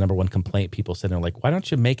that was the number one complaint people said. They're like, why don't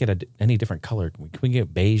you make it any different color? Can we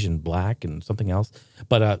get beige and black and something else?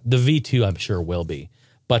 But the V2, I'm sure, will be.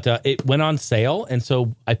 But it went on sale, and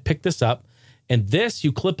so I picked this up. And this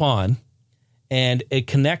you clip on, and it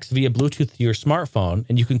connects via Bluetooth to your smartphone,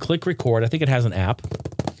 and you can click record. I think it has an app.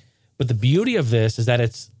 But the beauty of this is that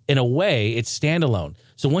it's, in a way, it's standalone.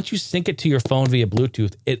 So once you sync it to your phone via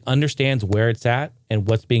Bluetooth, it understands where it's at and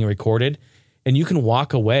what's being recorded, and you can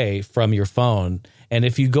walk away from your phone. And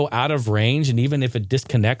if you go out of range, and even if it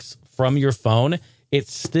disconnects from your phone, it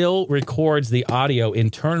still records the audio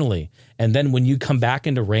internally. And then when you come back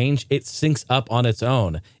into range, it syncs up on its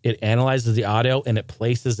own. It analyzes the audio and it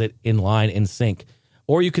places it in line in sync.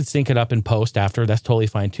 Or you could sync it up in post after. That's totally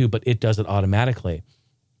fine too, but it does it automatically.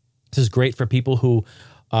 This is great for people who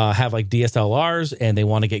have like DSLRs and they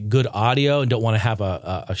want to get good audio and don't want to have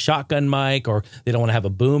a shotgun mic, or they don't want to have a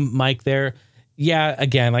boom mic there. Yeah,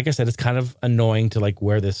 again, like I said, it's kind of annoying to like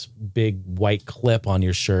wear this big white clip on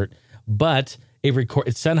your shirt, but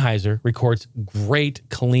it's Sennheiser, records great,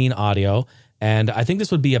 clean audio. And I think this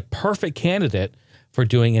would be a perfect candidate for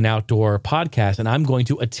doing an outdoor podcast. And I'm going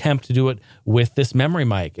to attempt to do it with this memory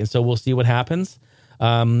mic. And so we'll see what happens.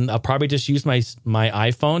 I'll probably just use my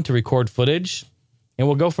iPhone to record footage, and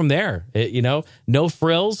we'll go from there. No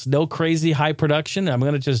frills, no crazy high production. I'm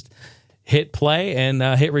going to just hit play and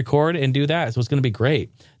hit record and do that. So it's going to be great.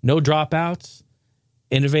 No dropouts.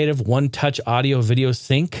 innovative one-touch audio video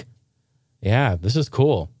sync. Yeah, this is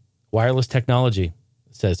cool. Wireless technology,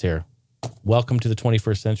 it says here. Welcome to the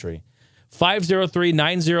 21st century.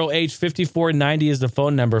 503-908-5490 is the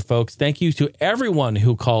phone number, folks. Thank you to everyone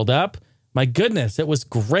who called up. My goodness, it was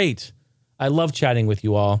great. I love chatting with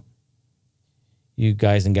you all. You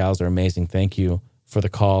guys and gals are amazing. Thank you for the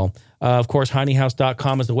call. Of course,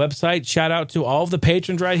 honeyhouse.com is the website. Shout out to all of the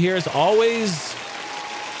patrons right here. As always,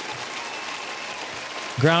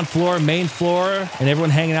 ground floor, main floor, and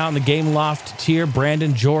everyone hanging out in the Game Loft tier.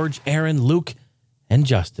 Brandon, George, Aaron, Luke, and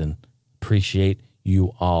Justin. Appreciate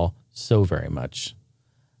you all so very much.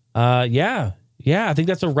 Yeah, I think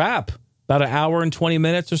that's a wrap. About an hour and 20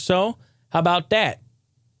 minutes or so. How about that?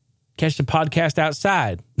 Catch the podcast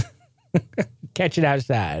outside. Catch it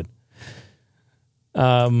outside.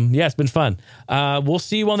 Yeah, it's been fun. We'll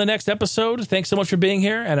see you on the next episode. Thanks so much for being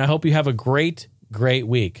here, and I hope you have a great, great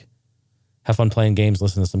week. Have fun playing games,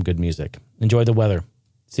 listen to some good music. Enjoy the weather.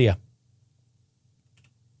 See ya.